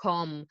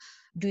lastminute.com?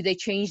 Do they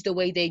change the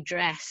way they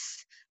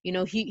dress? You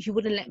know, he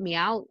wouldn't let me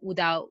out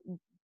without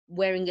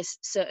wearing a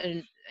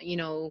certain, you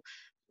know,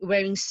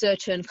 wearing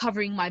certain,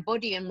 covering my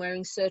body and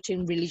wearing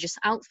certain religious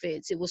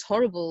outfits. It was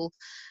horrible,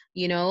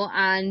 you know.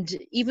 And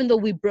even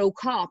though we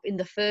broke up in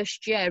the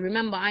first year,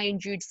 remember, I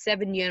endured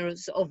 7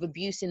 years of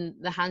abuse in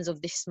the hands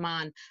of this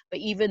man.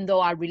 But even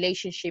though our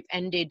relationship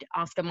ended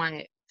after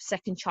my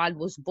second child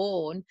was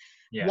born,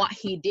 yeah. what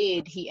he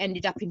did, he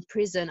ended up in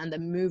prison and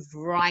then moved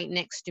right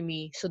next to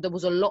me. So there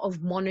was a lot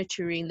of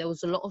monitoring, there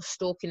was a lot of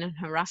stalking and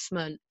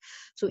harassment.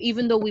 So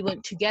even though we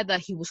weren't together,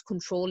 he was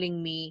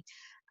controlling me.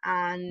 You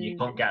And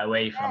couldn't get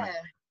away from it.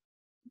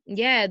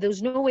 yeah, yeah, there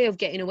was no way of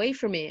getting away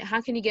from it.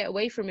 How can you get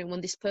away from it when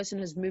this person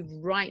has moved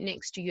right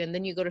next to you? And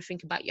then you got to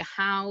think about your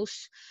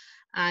house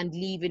and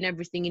leaving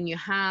everything in your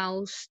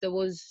house. There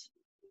was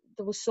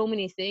so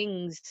many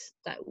things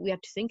that we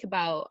had to think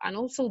about, and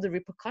also the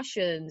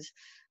repercussions,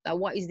 that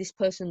what is this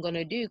person going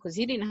to do, because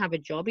he didn't have a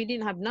job, he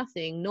didn't have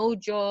nothing, no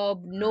job,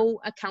 no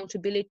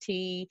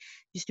accountability.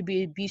 Used to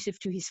be abusive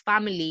to his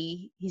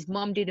family. His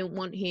mom didn't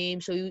want him,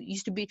 so he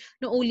used to be,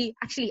 not only,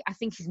 actually, I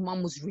think his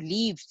mom was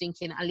relieved,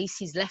 thinking at least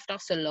he's left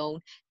us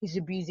alone. He's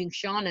abusing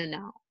Shana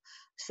now.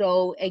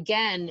 So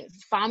again,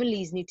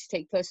 families need to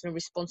take personal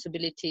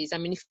responsibilities. I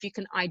mean, if you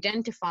can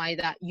identify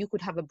that you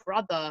could have a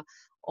brother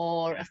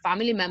or Yeah, a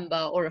family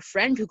member or a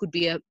friend who could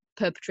be a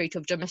perpetrator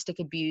of domestic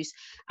abuse,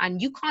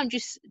 and you can't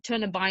just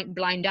turn a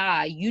blind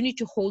eye, you need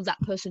to hold that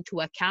person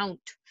to account,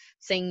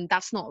 saying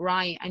that's not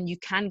right, and you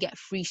can get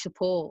free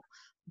support.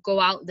 Go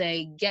out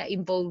there, get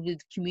involved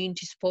with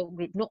community support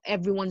group. Not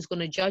everyone's going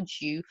to judge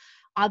you.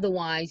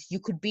 Otherwise, you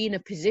could be in a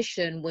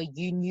position where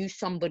you knew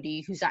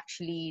somebody who's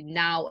actually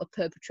now a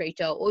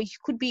perpetrator, or you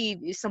could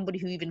be somebody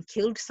who even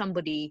killed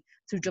somebody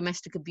through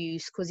domestic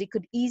abuse, because it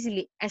could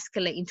easily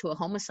escalate into a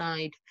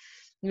homicide.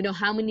 You know,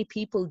 how many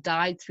people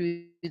died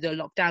through the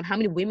lockdown? How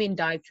many women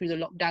died through the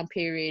lockdown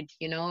period?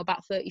 You know,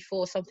 about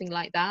 34, something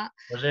like that.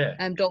 was it?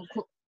 Don't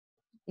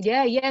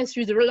yeah,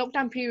 through the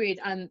lockdown period.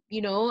 And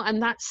you know,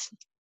 and that's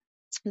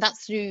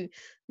through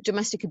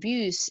domestic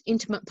abuse,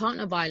 intimate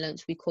partner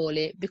violence, we call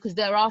it, because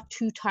there are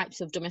two types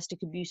of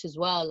domestic abuse as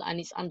well, and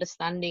it's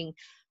understanding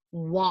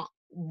what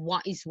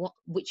is what,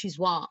 which is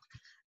what.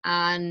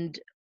 And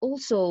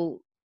also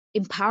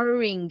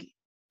empowering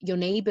your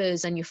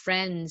neighbors and your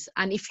friends.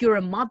 And if you're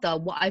a mother,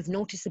 what I've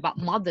noticed about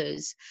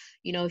mothers,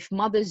 you know, if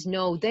mothers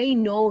know, they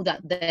know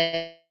that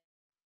their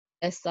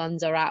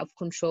sons are out of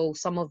control.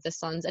 Some of the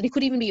sons, and it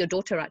could even be your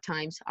daughter at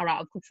times, are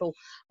out of control,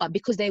 but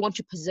because they want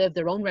to preserve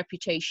their own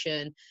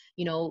reputation,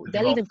 you know,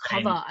 They're they'll both even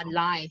playing. cover and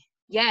lie.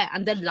 Yeah,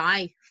 and they'll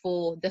lie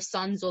for the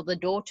sons or the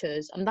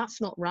daughters, and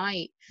that's not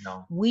right.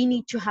 No, We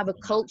need to have a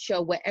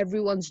culture where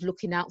everyone's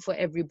looking out for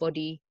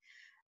everybody,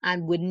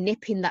 and we're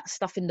nipping that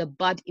stuff in the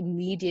bud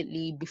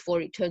immediately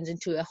before it turns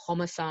into a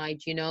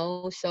homicide, you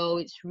know. So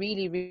it's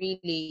really,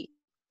 really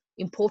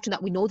important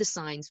that we know the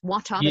signs.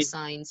 What are the you,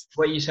 signs?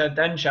 what you said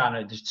then,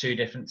 Shannon, there's two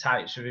different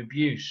types of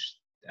abuse.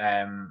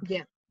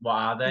 Yeah. What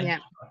are they? Yeah.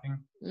 I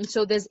think.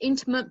 So there's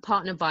intimate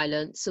partner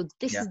violence. So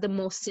this Yeah, is the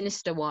more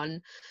sinister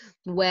one,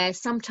 where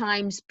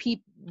sometimes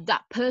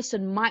that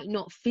person might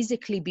not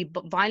physically be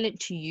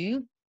violent to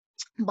you,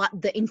 but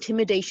the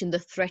intimidation, the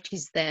threat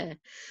is there.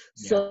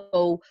 yeah,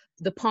 So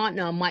the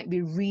partner might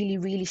be really,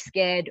 really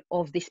scared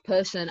of this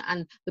person,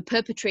 and the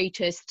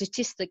perpetrator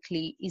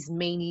statistically is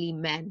mainly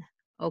men.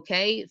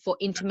 Okay, for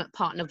intimate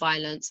partner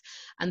violence.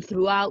 And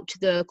throughout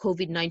the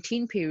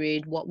COVID-19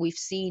 period, what we've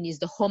seen is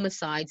the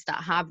homicides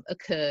that have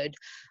occurred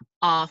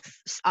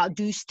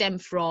do stem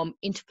from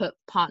intimate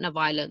partner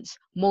violence.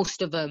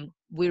 Most of them,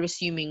 we're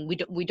assuming,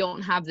 we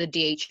don't have the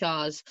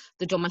DHRs,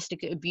 the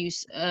domestic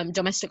abuse,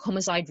 domestic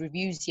homicide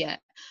reviews yet,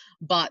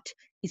 but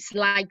it's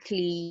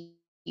likely,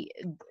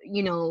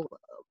 you know,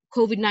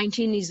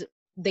 COVID-19 is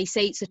they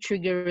say it's a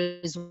trigger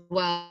as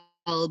well,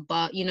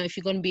 but you know, if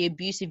you're going to be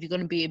abusive, you're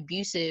going to be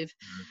abusive.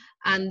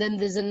 And then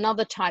there's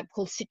another type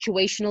called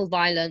situational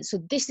violence. So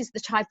this is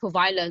the type of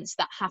violence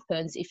that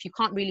happens if you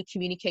can't really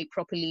communicate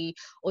properly,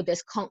 or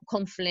there's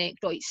conflict,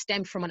 or it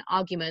stemmed from an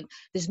argument.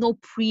 There's no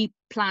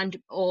pre-planned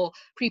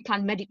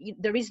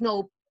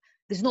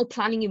there's no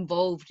planning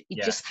involved.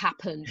 It just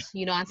happens,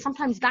 you know, and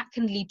sometimes that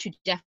can lead to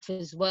death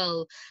as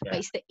well. But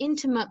it's the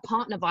intimate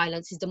partner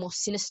violence is the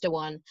most sinister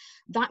one.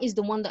 That is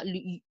the one that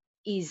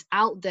is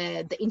out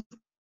there. The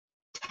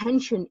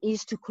intention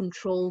is to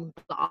control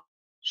the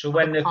So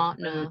when the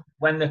partner,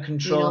 when the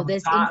control, you know,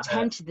 there's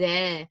partner, intent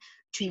there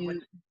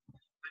to.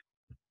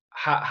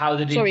 How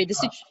did he? Sorry,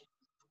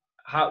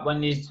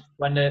 when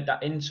that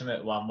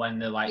intimate one, when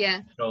they're like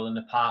controlling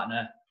the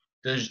partner,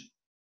 does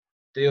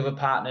the other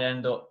partner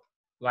end up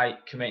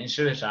like committing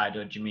suicide,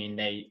 or do you mean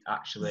they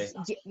actually?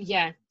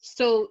 Yeah.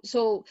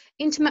 So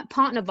intimate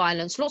partner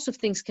violence, lots of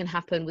things can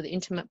happen with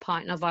intimate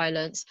partner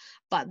violence,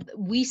 but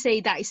we say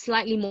that is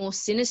slightly more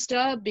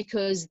sinister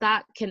because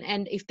that can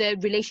end, if the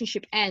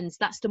relationship ends,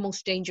 that's the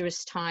most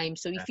dangerous time.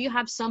 So if you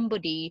have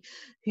somebody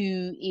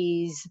who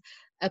is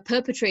a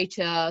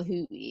perpetrator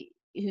who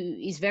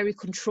is very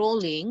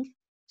controlling,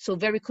 so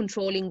very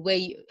controlling,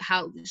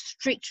 how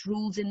strict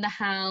rules in the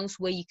house,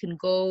 where you can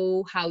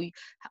go,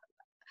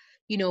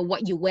 you know,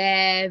 what you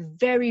wear,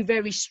 very,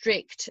 very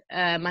strict,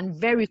 and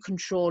very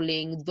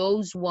controlling,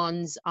 those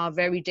ones are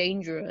very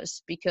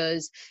dangerous,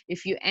 because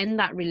if you end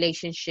that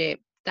relationship,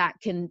 that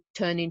can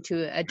turn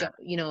into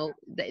you know,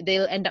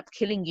 they'll end up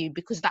killing you,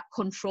 because that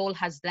control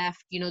has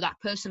left, you know, that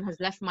person has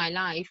left my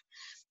life,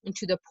 and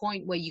to the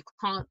point where you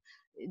can't,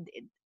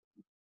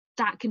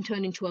 that can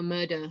turn into a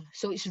murder.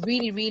 So it's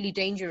really, really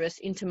dangerous,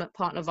 intimate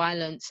partner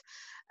violence.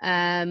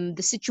 The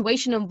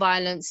situational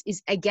violence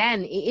is,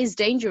 again, it is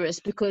dangerous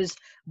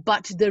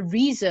but the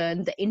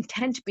reason, the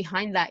intent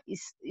behind that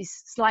is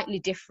slightly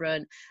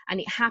different, and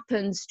it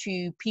happens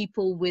to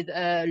people with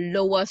a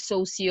lower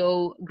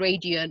socio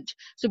gradient.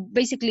 So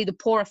basically the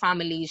poorer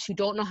families who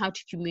don't know how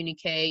to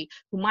communicate,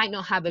 who might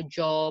not have a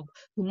job,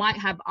 who might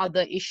have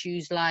other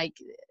issues like,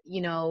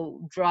 you know,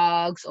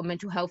 drugs or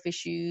mental health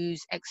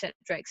issues,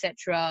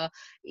 etc.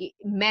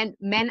 Men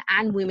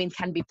and women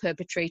can be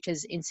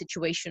perpetrators in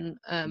situational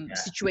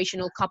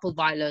couple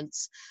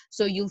violence.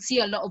 So you'll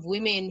see a lot of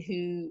women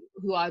who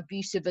are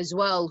abusive as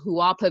well, who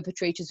are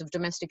perpetrators of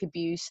domestic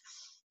abuse.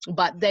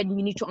 But then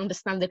you need to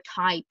understand the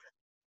type.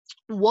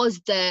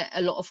 Was there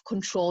a lot of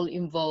control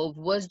involved?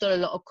 Was there a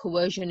lot of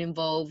coercion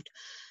involved?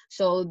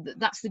 So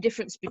that's the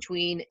difference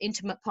between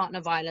intimate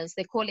partner violence.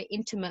 They call it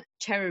intimate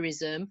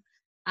terrorism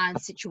and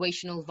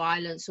situational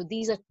violence. So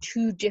these are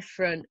two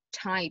different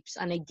types.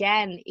 And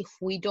again, if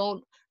we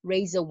don't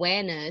raise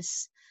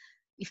awareness,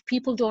 if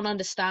people don't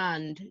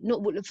understand,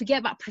 forget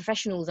about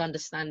professionals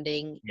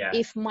understanding.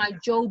 If my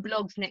Joe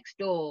Blogs next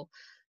door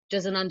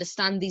doesn't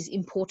understand these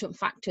important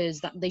factors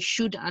that they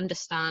should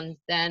understand,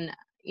 then,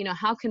 you know,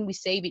 how can we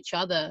save each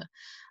other?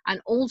 And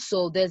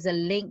also there's a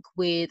link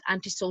with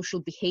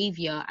antisocial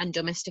behavior and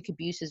domestic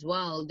abuse as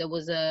well. There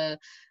was a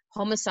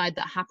homicide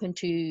that happened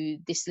to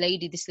this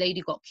lady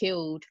got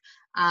killed,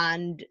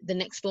 and the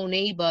next door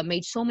neighbor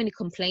made so many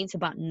complaints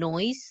about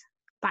noise,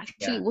 but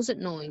actually it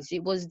wasn't noise.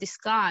 It was this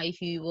guy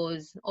who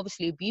was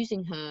obviously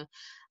abusing her,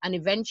 and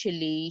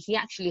eventually he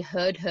actually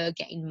heard her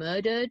getting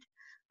murdered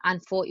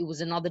and thought it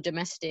was another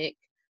domestic.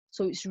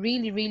 So it's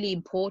really, really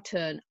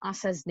important,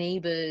 us as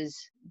neighbors,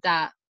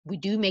 that we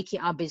do make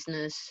it our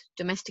business.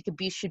 Domestic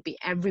abuse should be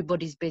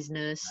everybody's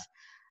business,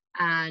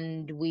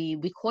 and we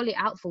call it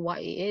out for what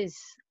it is.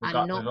 We've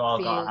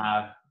all got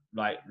our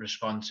like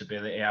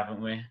responsibility,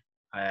 haven't we?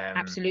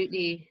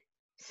 Absolutely.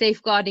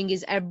 Safeguarding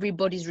is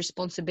everybody's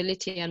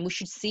responsibility, and we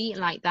should see it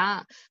like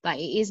that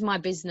it is my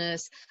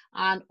business.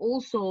 And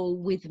also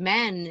with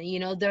men, you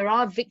know, there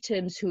are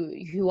victims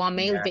who are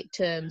male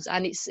victims,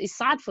 and it's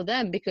sad for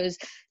them because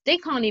they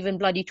can't even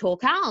bloody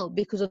talk out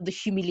because of the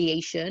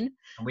humiliation.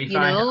 And we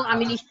find I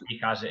mean,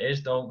 speak as it is,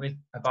 don't we,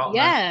 about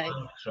that?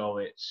 So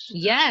it's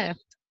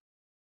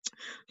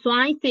So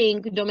I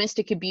think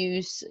domestic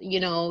abuse, you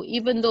know,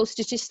 even though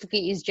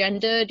statistically is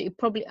gendered,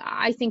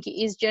 I think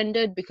it is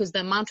gendered because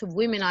the amount of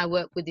women I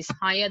work with is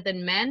higher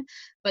than men.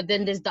 But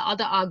then there's the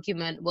other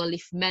argument, well,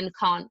 if men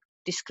can't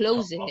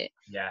disclose it,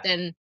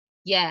 then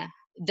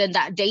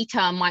that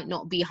data might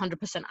not be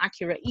 100%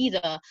 accurate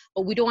either.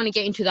 But we don't want to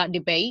get into that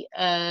debate.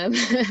 My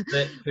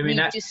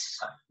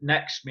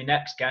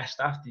next guest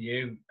after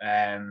you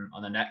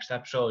on the next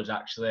episode is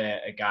actually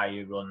a guy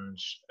who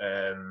runs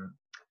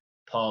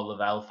Paul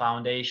Lavelle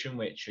Foundation,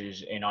 which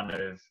is in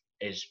honor of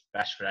his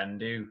best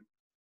friend who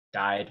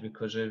died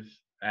because of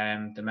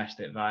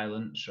domestic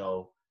violence.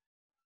 So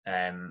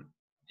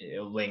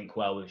it'll link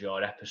well with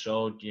your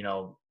episode, you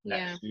know,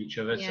 next to each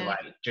other, to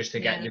like just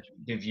to get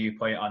the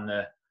viewpoint on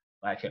the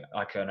like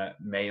on a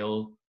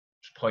male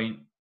point,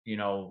 you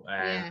know.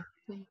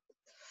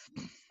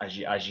 As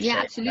you say,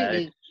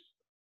 absolutely.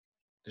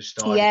 The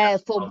story.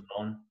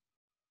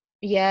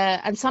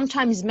 And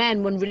sometimes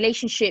men, when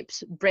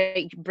relationships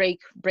break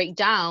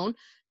down,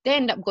 they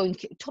end up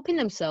topping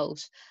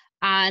themselves.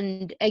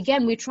 And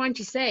again, we're trying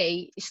to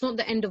say it's not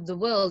the end of the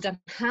world. And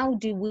how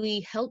do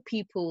we help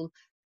people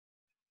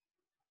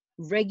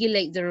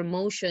regulate their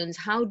emotions?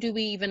 How do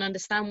we even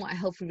understand what a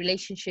healthy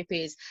relationship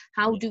is?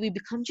 How do we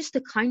become just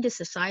a kinder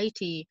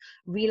society,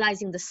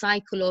 realizing the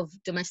cycle of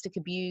domestic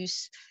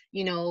abuse?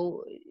 You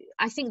know,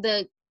 I think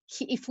that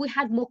if we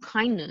had more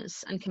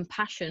kindness and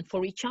compassion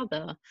for each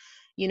other,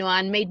 you know,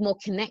 and made more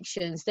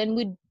connections, then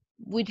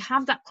we'd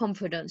have that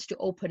confidence to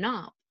open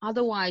up.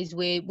 Otherwise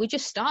we're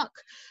just stuck,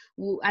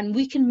 and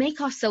we can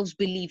make ourselves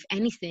believe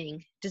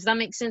anything. Does that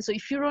make sense? So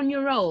if you're on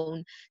your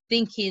own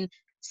thinking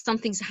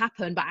something's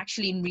happened, but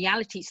actually in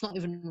reality it's not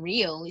even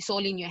real, it's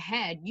all in your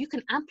head, you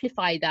can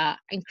amplify that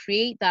and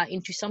create that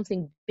into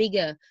something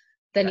bigger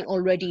than it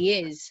already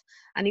is.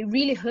 And it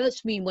really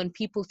hurts me when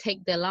people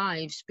take their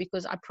lives,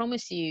 because I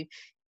promise you,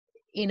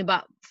 in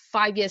about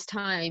 5 years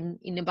time,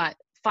 in about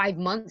 5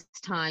 months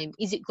time,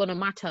 is it going to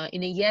matter?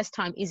 In a year's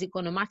time, is it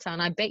going to matter?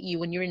 And I bet you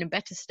when you're in a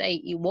better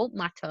state, it won't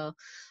matter.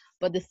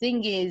 But the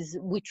thing is,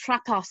 we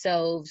trap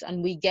ourselves,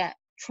 and we get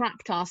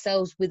trapped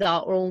ourselves with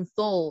our own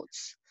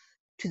thoughts,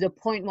 to the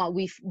point where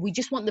we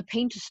just want the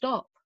pain to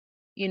stop,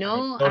 you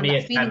know, It's and only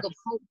that a feeling of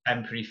hope.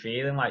 temporary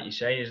feeling, like you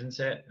say, isn't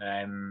it?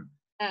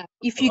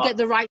 If A you lot, get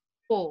the right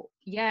support,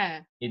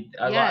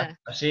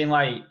 I've seen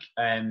like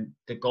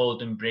the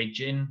Golden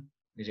Bridge in,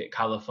 is it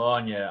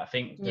California? I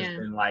think there's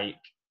been like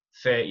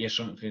 30 or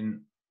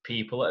something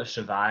people that have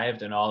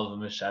survived, and all of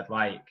them have said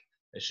like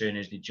as soon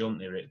as they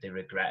jumped, they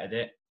regretted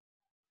it.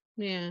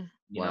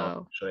 You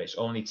know, so it's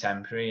only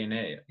temporary, isn't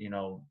it? You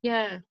know,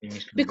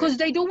 because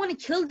they don't want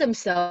to kill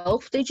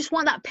themselves, they just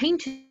want that pain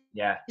to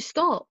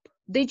stop.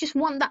 They just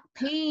want that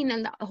pain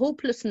and that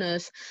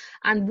hopelessness.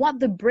 And what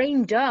the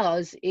brain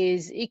does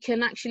is it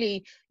can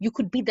actually, you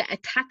could be the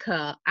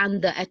attacker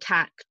and the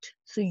attacked.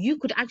 So you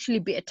could actually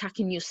be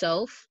attacking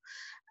yourself,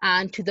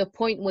 and to the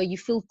point where you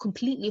feel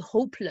completely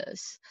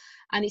hopeless.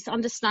 And it's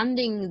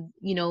understanding,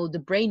 you know, the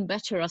brain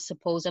better, I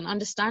suppose, and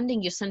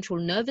understanding your central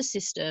nervous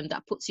system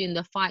that puts you in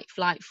the fight,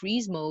 flight,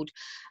 freeze mode.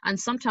 And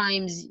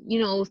sometimes, you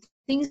know,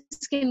 things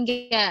can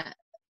get,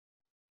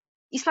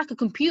 it's like a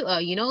computer,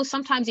 you know,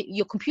 sometimes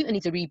your computer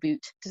needs a reboot.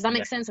 Does that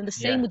make sense? And the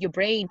same with your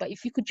brain. But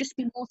if you could just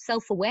be more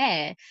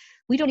self-aware,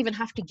 we don't even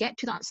have to get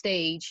to that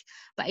stage.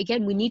 But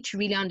again, we need to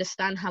really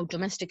understand how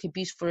domestic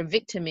abuse for a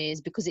victim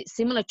is, because it's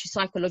similar to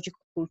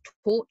psychological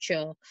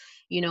torture,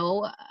 you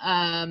know,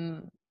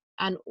 and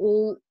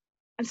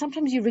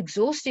sometimes you're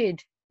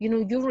exhausted. You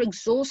know, you're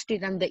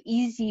exhausted, and the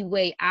easy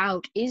way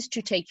out is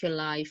to take your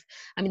life.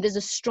 I mean, there's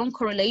a strong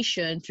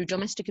correlation through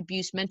domestic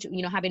abuse, mental,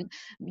 you know, having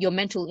your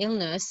mental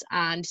illness,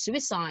 and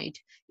suicide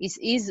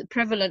is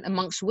prevalent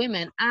amongst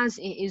women as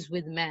it is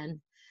with men,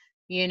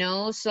 you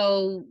know.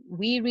 So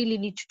we really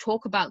need to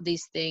talk about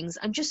these things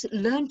and just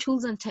learn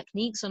tools and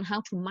techniques on how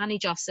to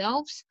manage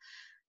ourselves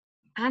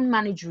and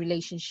manage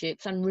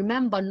relationships, and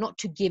remember not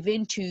to give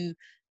in to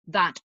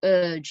that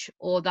urge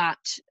or that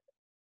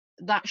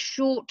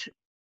short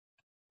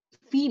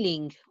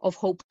feeling of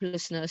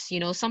hopelessness.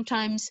 You know,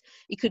 sometimes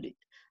it could,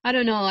 I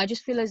don't know, I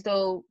just feel as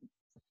though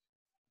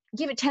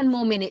give it 10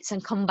 more minutes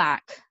and come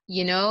back,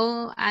 you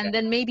know, and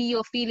then maybe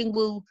your feeling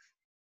will,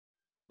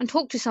 and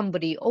talk to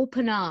somebody,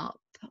 open up.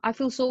 I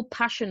feel so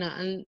passionate,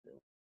 and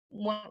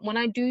when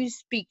I do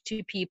speak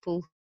to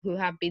people who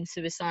have been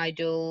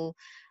suicidal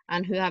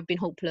and who have been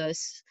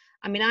hopeless,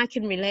 I mean, I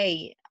can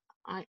relate.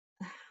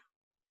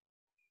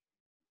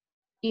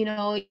 You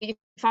know, if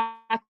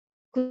I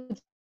could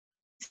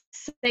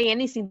say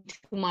anything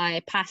to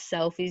my past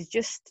self, is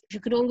just, if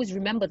you could always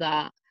remember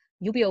that,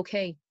 you'll be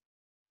okay,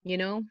 you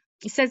know.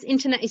 It says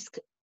internet is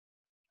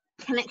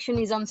connection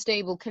is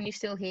unstable. Can you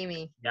still hear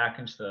me? Yeah, I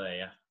can still hear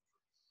you.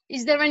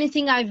 Is there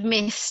anything I've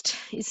missed?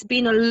 It's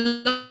been a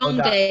long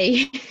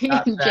day,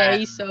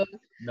 Jay, so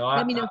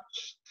let me know.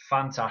 That's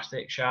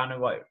fantastic, Shana,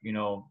 what, you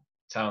know,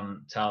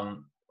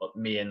 telling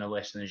me and the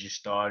listeners your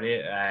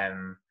story.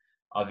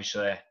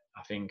 Obviously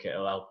I think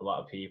it'll help a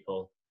lot of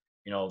people,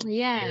 you know,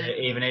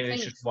 even if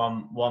it's just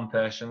one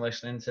person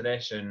listening to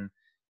this, and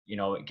you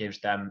know, it gives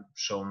them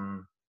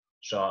some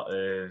sort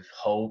of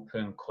hope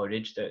and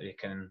courage that they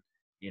can,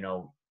 you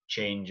know,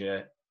 change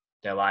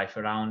their life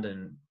around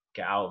and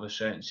get out of a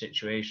certain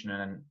situation,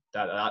 and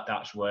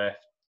that's worth,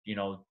 you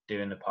know,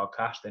 doing the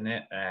podcast, in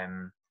it.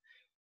 And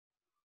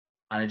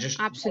I just,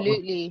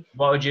 absolutely,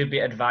 what would your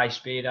advice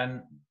be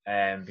then,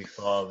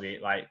 before we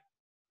like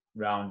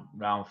round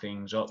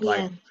things up?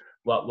 Like,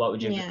 what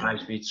would your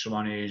advice be to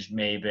someone who's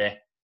maybe,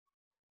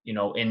 you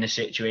know, in the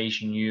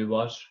situation you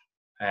was,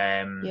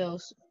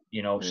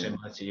 you know,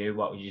 similar to you?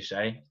 What would you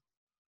say?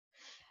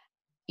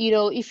 You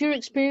know, if you're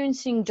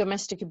experiencing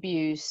domestic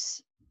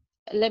abuse,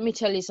 let me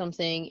tell you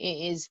something,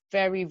 it is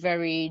very,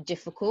 very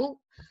difficult.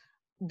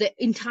 The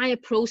entire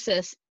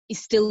process is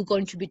still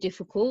going to be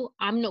difficult.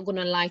 I'm not going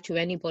to lie to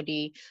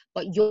anybody,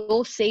 but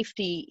your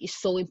safety is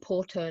so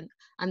important.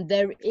 And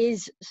there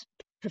is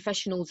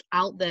professionals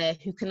out there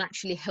who can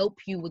actually help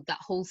you with that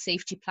whole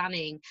safety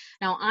planning.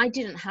 Now, I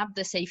didn't have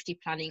the safety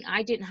planning,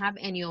 I didn't have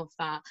any of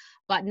that,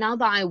 but now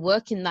that I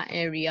work in that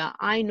area,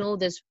 I know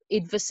there's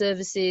IDVA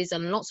services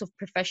and lots of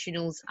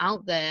professionals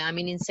out there. I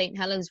mean, in St.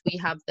 Helens we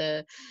have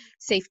the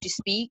Safe to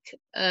Speak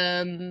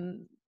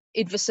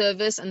IDVA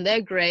service, and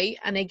they're great.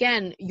 And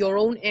again, your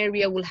own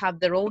area will have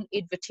their own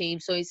IDVA team,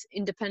 so it's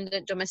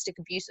independent domestic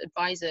abuse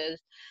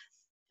advisors,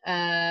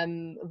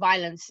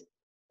 violence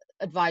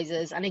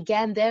advisors, and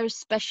again, they're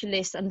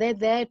specialists and they're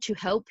there to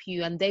help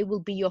you, and they will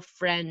be your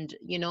friend.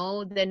 You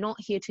know, they're not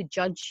here to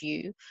judge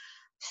you.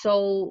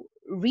 So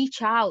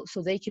reach out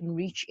so they can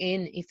reach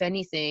in, if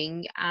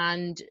anything.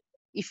 And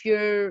if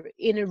you're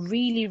in a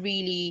really,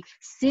 really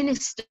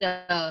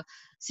sinister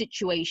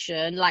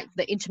situation like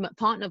the intimate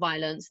partner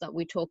violence that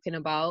we're talking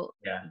about,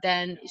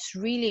 then it's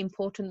really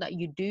important that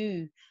you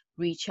do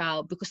reach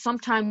out, because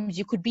sometimes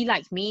you could be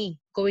like me,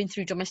 going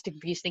through domestic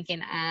abuse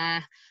thinking,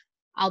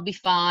 I'll be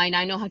fine,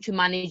 I know how to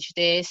manage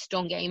this,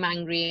 don't get him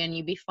angry and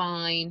you'll be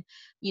fine,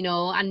 you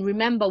know. And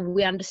remember,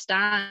 we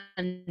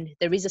understand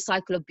there is a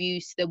cycle of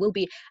abuse. There will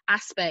be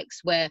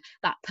aspects where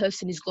that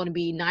person is going to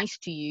be nice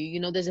to you. You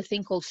know, there's a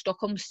thing called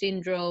Stockholm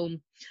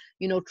syndrome,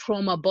 you know,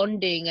 trauma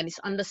bonding, and it's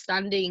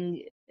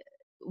understanding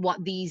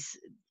what these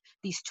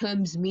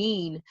terms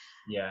mean.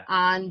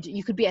 And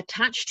you could be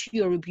attached to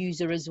your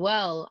abuser as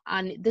well,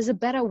 and there's a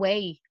better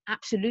way.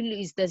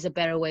 Absolutely, there's a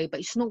better way, but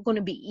it's not going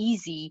to be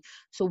easy.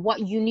 So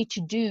what you need to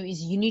do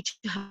is you need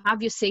to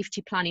have your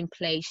safety plan in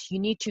place, you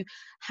need to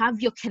have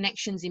your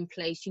connections in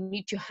place, you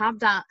need to have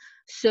that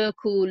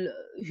circle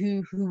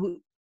who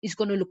is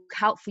going to look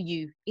out for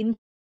you in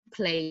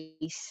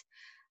place.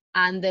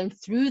 And then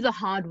through the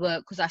hard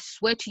work, because I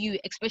swear to you,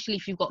 especially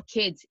if you've got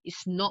kids,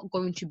 it's not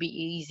going to be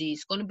easy.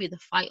 It's going to be the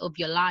fight of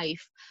your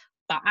life.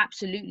 But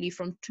absolutely,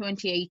 from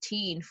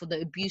 2018, for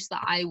the abuse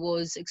that I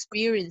was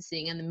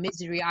experiencing and the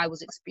misery I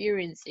was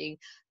experiencing,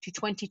 to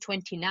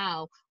 2020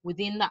 now,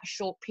 within that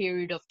short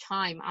period of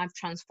time, I've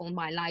transformed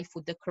my life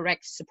with the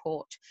correct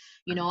support,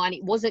 you know. And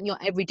it wasn't your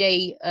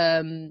everyday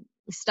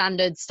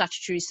standard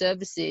statutory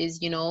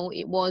services, you know,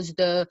 it was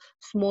the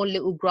small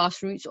little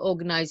grassroots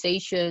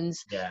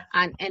organizations.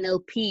 And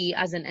NLP,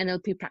 as an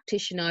NLP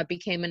practitioner, I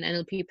became an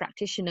NLP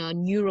practitioner.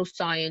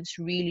 Neuroscience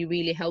really,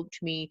 really helped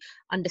me,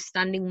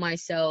 understanding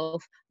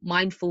myself,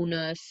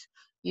 mindfulness,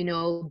 you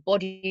know,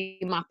 body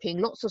mapping,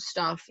 lots of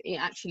stuff. It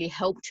actually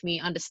helped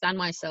me understand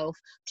myself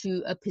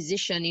to a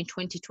position in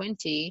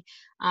 2020.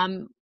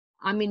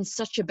 I'm in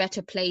such a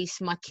better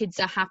place. My kids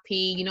are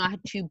happy. You know, I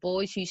had 2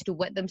 boys who used to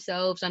wet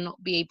themselves and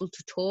not be able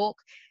to talk.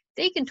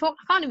 They can talk.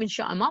 I can't even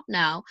shut them up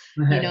now,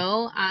 you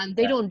know, and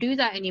they don't do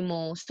that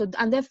anymore. So,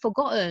 and they've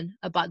forgotten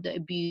about the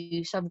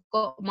abuse. I've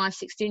got my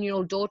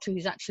 16-year-old daughter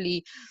who's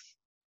actually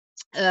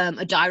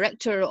a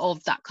director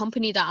of that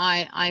company that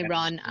I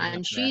run,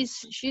 and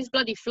she's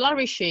bloody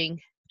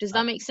flourishing. Does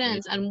that make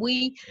sense? And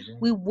we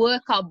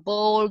work our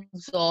balls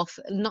off.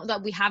 Not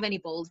that we have any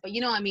balls, but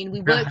you know what I mean? We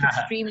work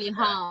extremely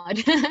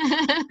hard.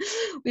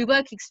 We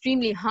work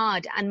extremely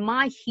hard. And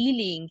my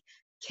healing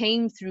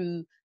came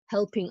through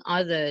helping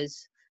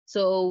others.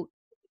 So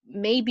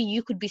maybe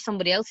you could be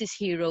somebody else's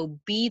hero.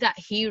 Be that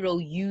hero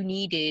you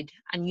needed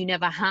and you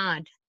never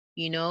had,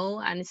 you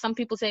know. And some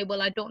people say,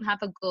 well, I don't have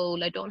a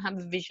goal, I don't have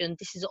a vision,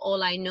 this is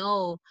all I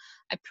know.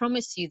 I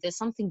promise you there's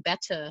something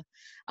better.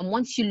 And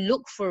once you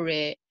look for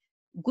it,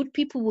 good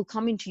people will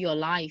come into your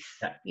life.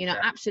 You know,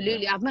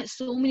 absolutely. I've met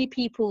so many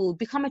people,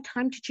 become a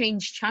time to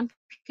change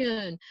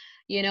champion,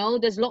 you know.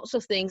 There's lots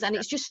of things, and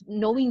it's just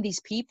knowing these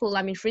people.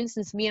 I mean, for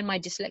instance, me and my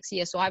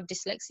dyslexia, so I have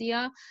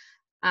dyslexia,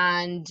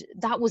 and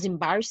that was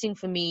embarrassing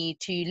for me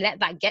to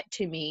let that get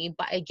to me.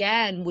 But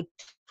again, with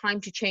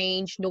time to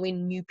change,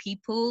 knowing new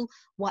people,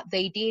 what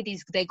they did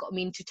is they got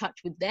me into touch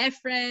with their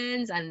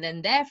friends and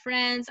then their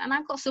friends, and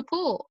I've got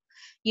support,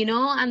 you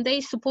know, and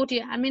they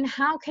supported. I mean,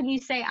 how can you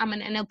say I'm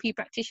an NLP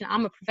practitioner,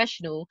 I'm a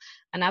professional,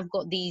 and I've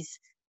got this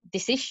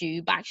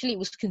issue, but actually it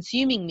was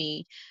consuming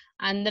me.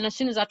 And then as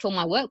soon as I told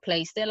my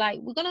workplace, they're like,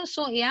 we're gonna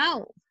sort you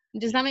out.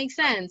 Does that make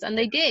sense? And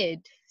they did.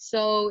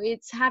 So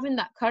it's having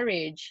that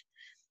courage.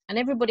 And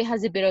everybody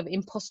has a bit of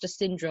imposter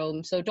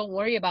syndrome, so don't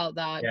worry about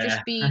that.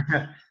 Just be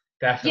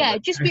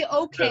just be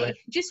okay.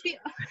 Just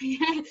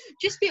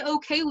be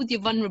okay with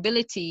your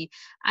vulnerability,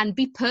 and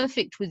be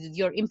perfect with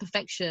your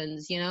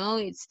imperfections, you know.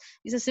 It's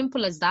as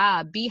simple as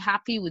that. Be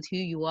happy with who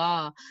you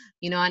are,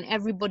 you know, and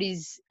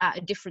everybody's at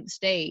a different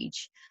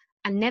stage.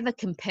 And never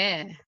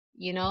compare,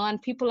 you know.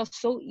 And people are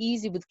so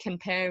easy with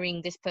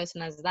comparing, this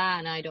person has that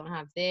and I don't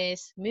have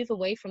this. Move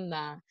away from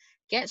that.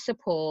 Get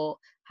support,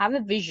 have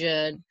a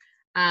vision,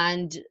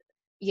 and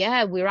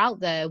we're out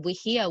there, we're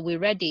here, we're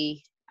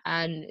ready,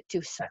 and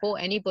to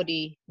support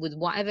anybody with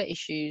whatever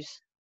issues.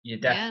 You're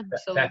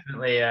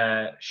definitely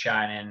a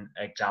shining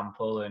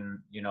example, and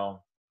you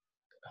know,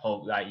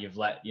 hope that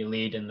you're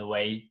leading the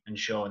way and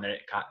showing that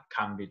it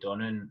can be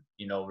done, and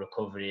you know,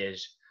 recovery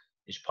is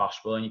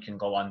possible, and you can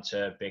go on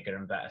to bigger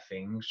and better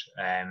things.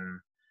 And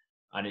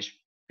it's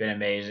been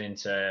amazing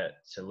to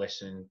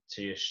listen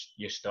to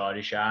your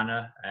story,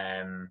 Shana.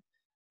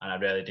 and I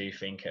really do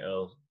think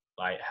it'll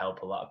like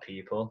help a lot of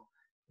people.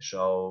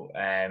 So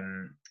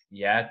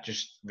yeah,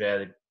 just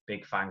really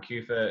big thank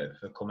you for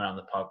coming on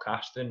the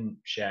podcast and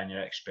sharing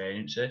your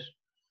experiences.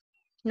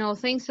 No,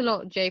 thanks a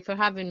lot, Jay, for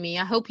having me.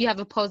 I hope you have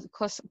a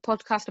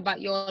podcast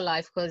about your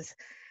life, because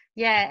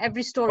yeah,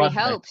 every story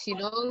helps, you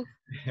know.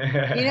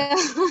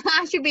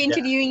 I should be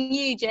interviewing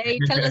you,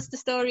 Jay. Tell us the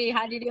story.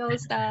 How did it all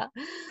start?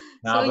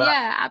 So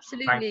yeah,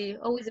 absolutely.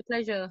 Always a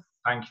pleasure.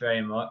 Thank you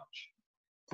very much.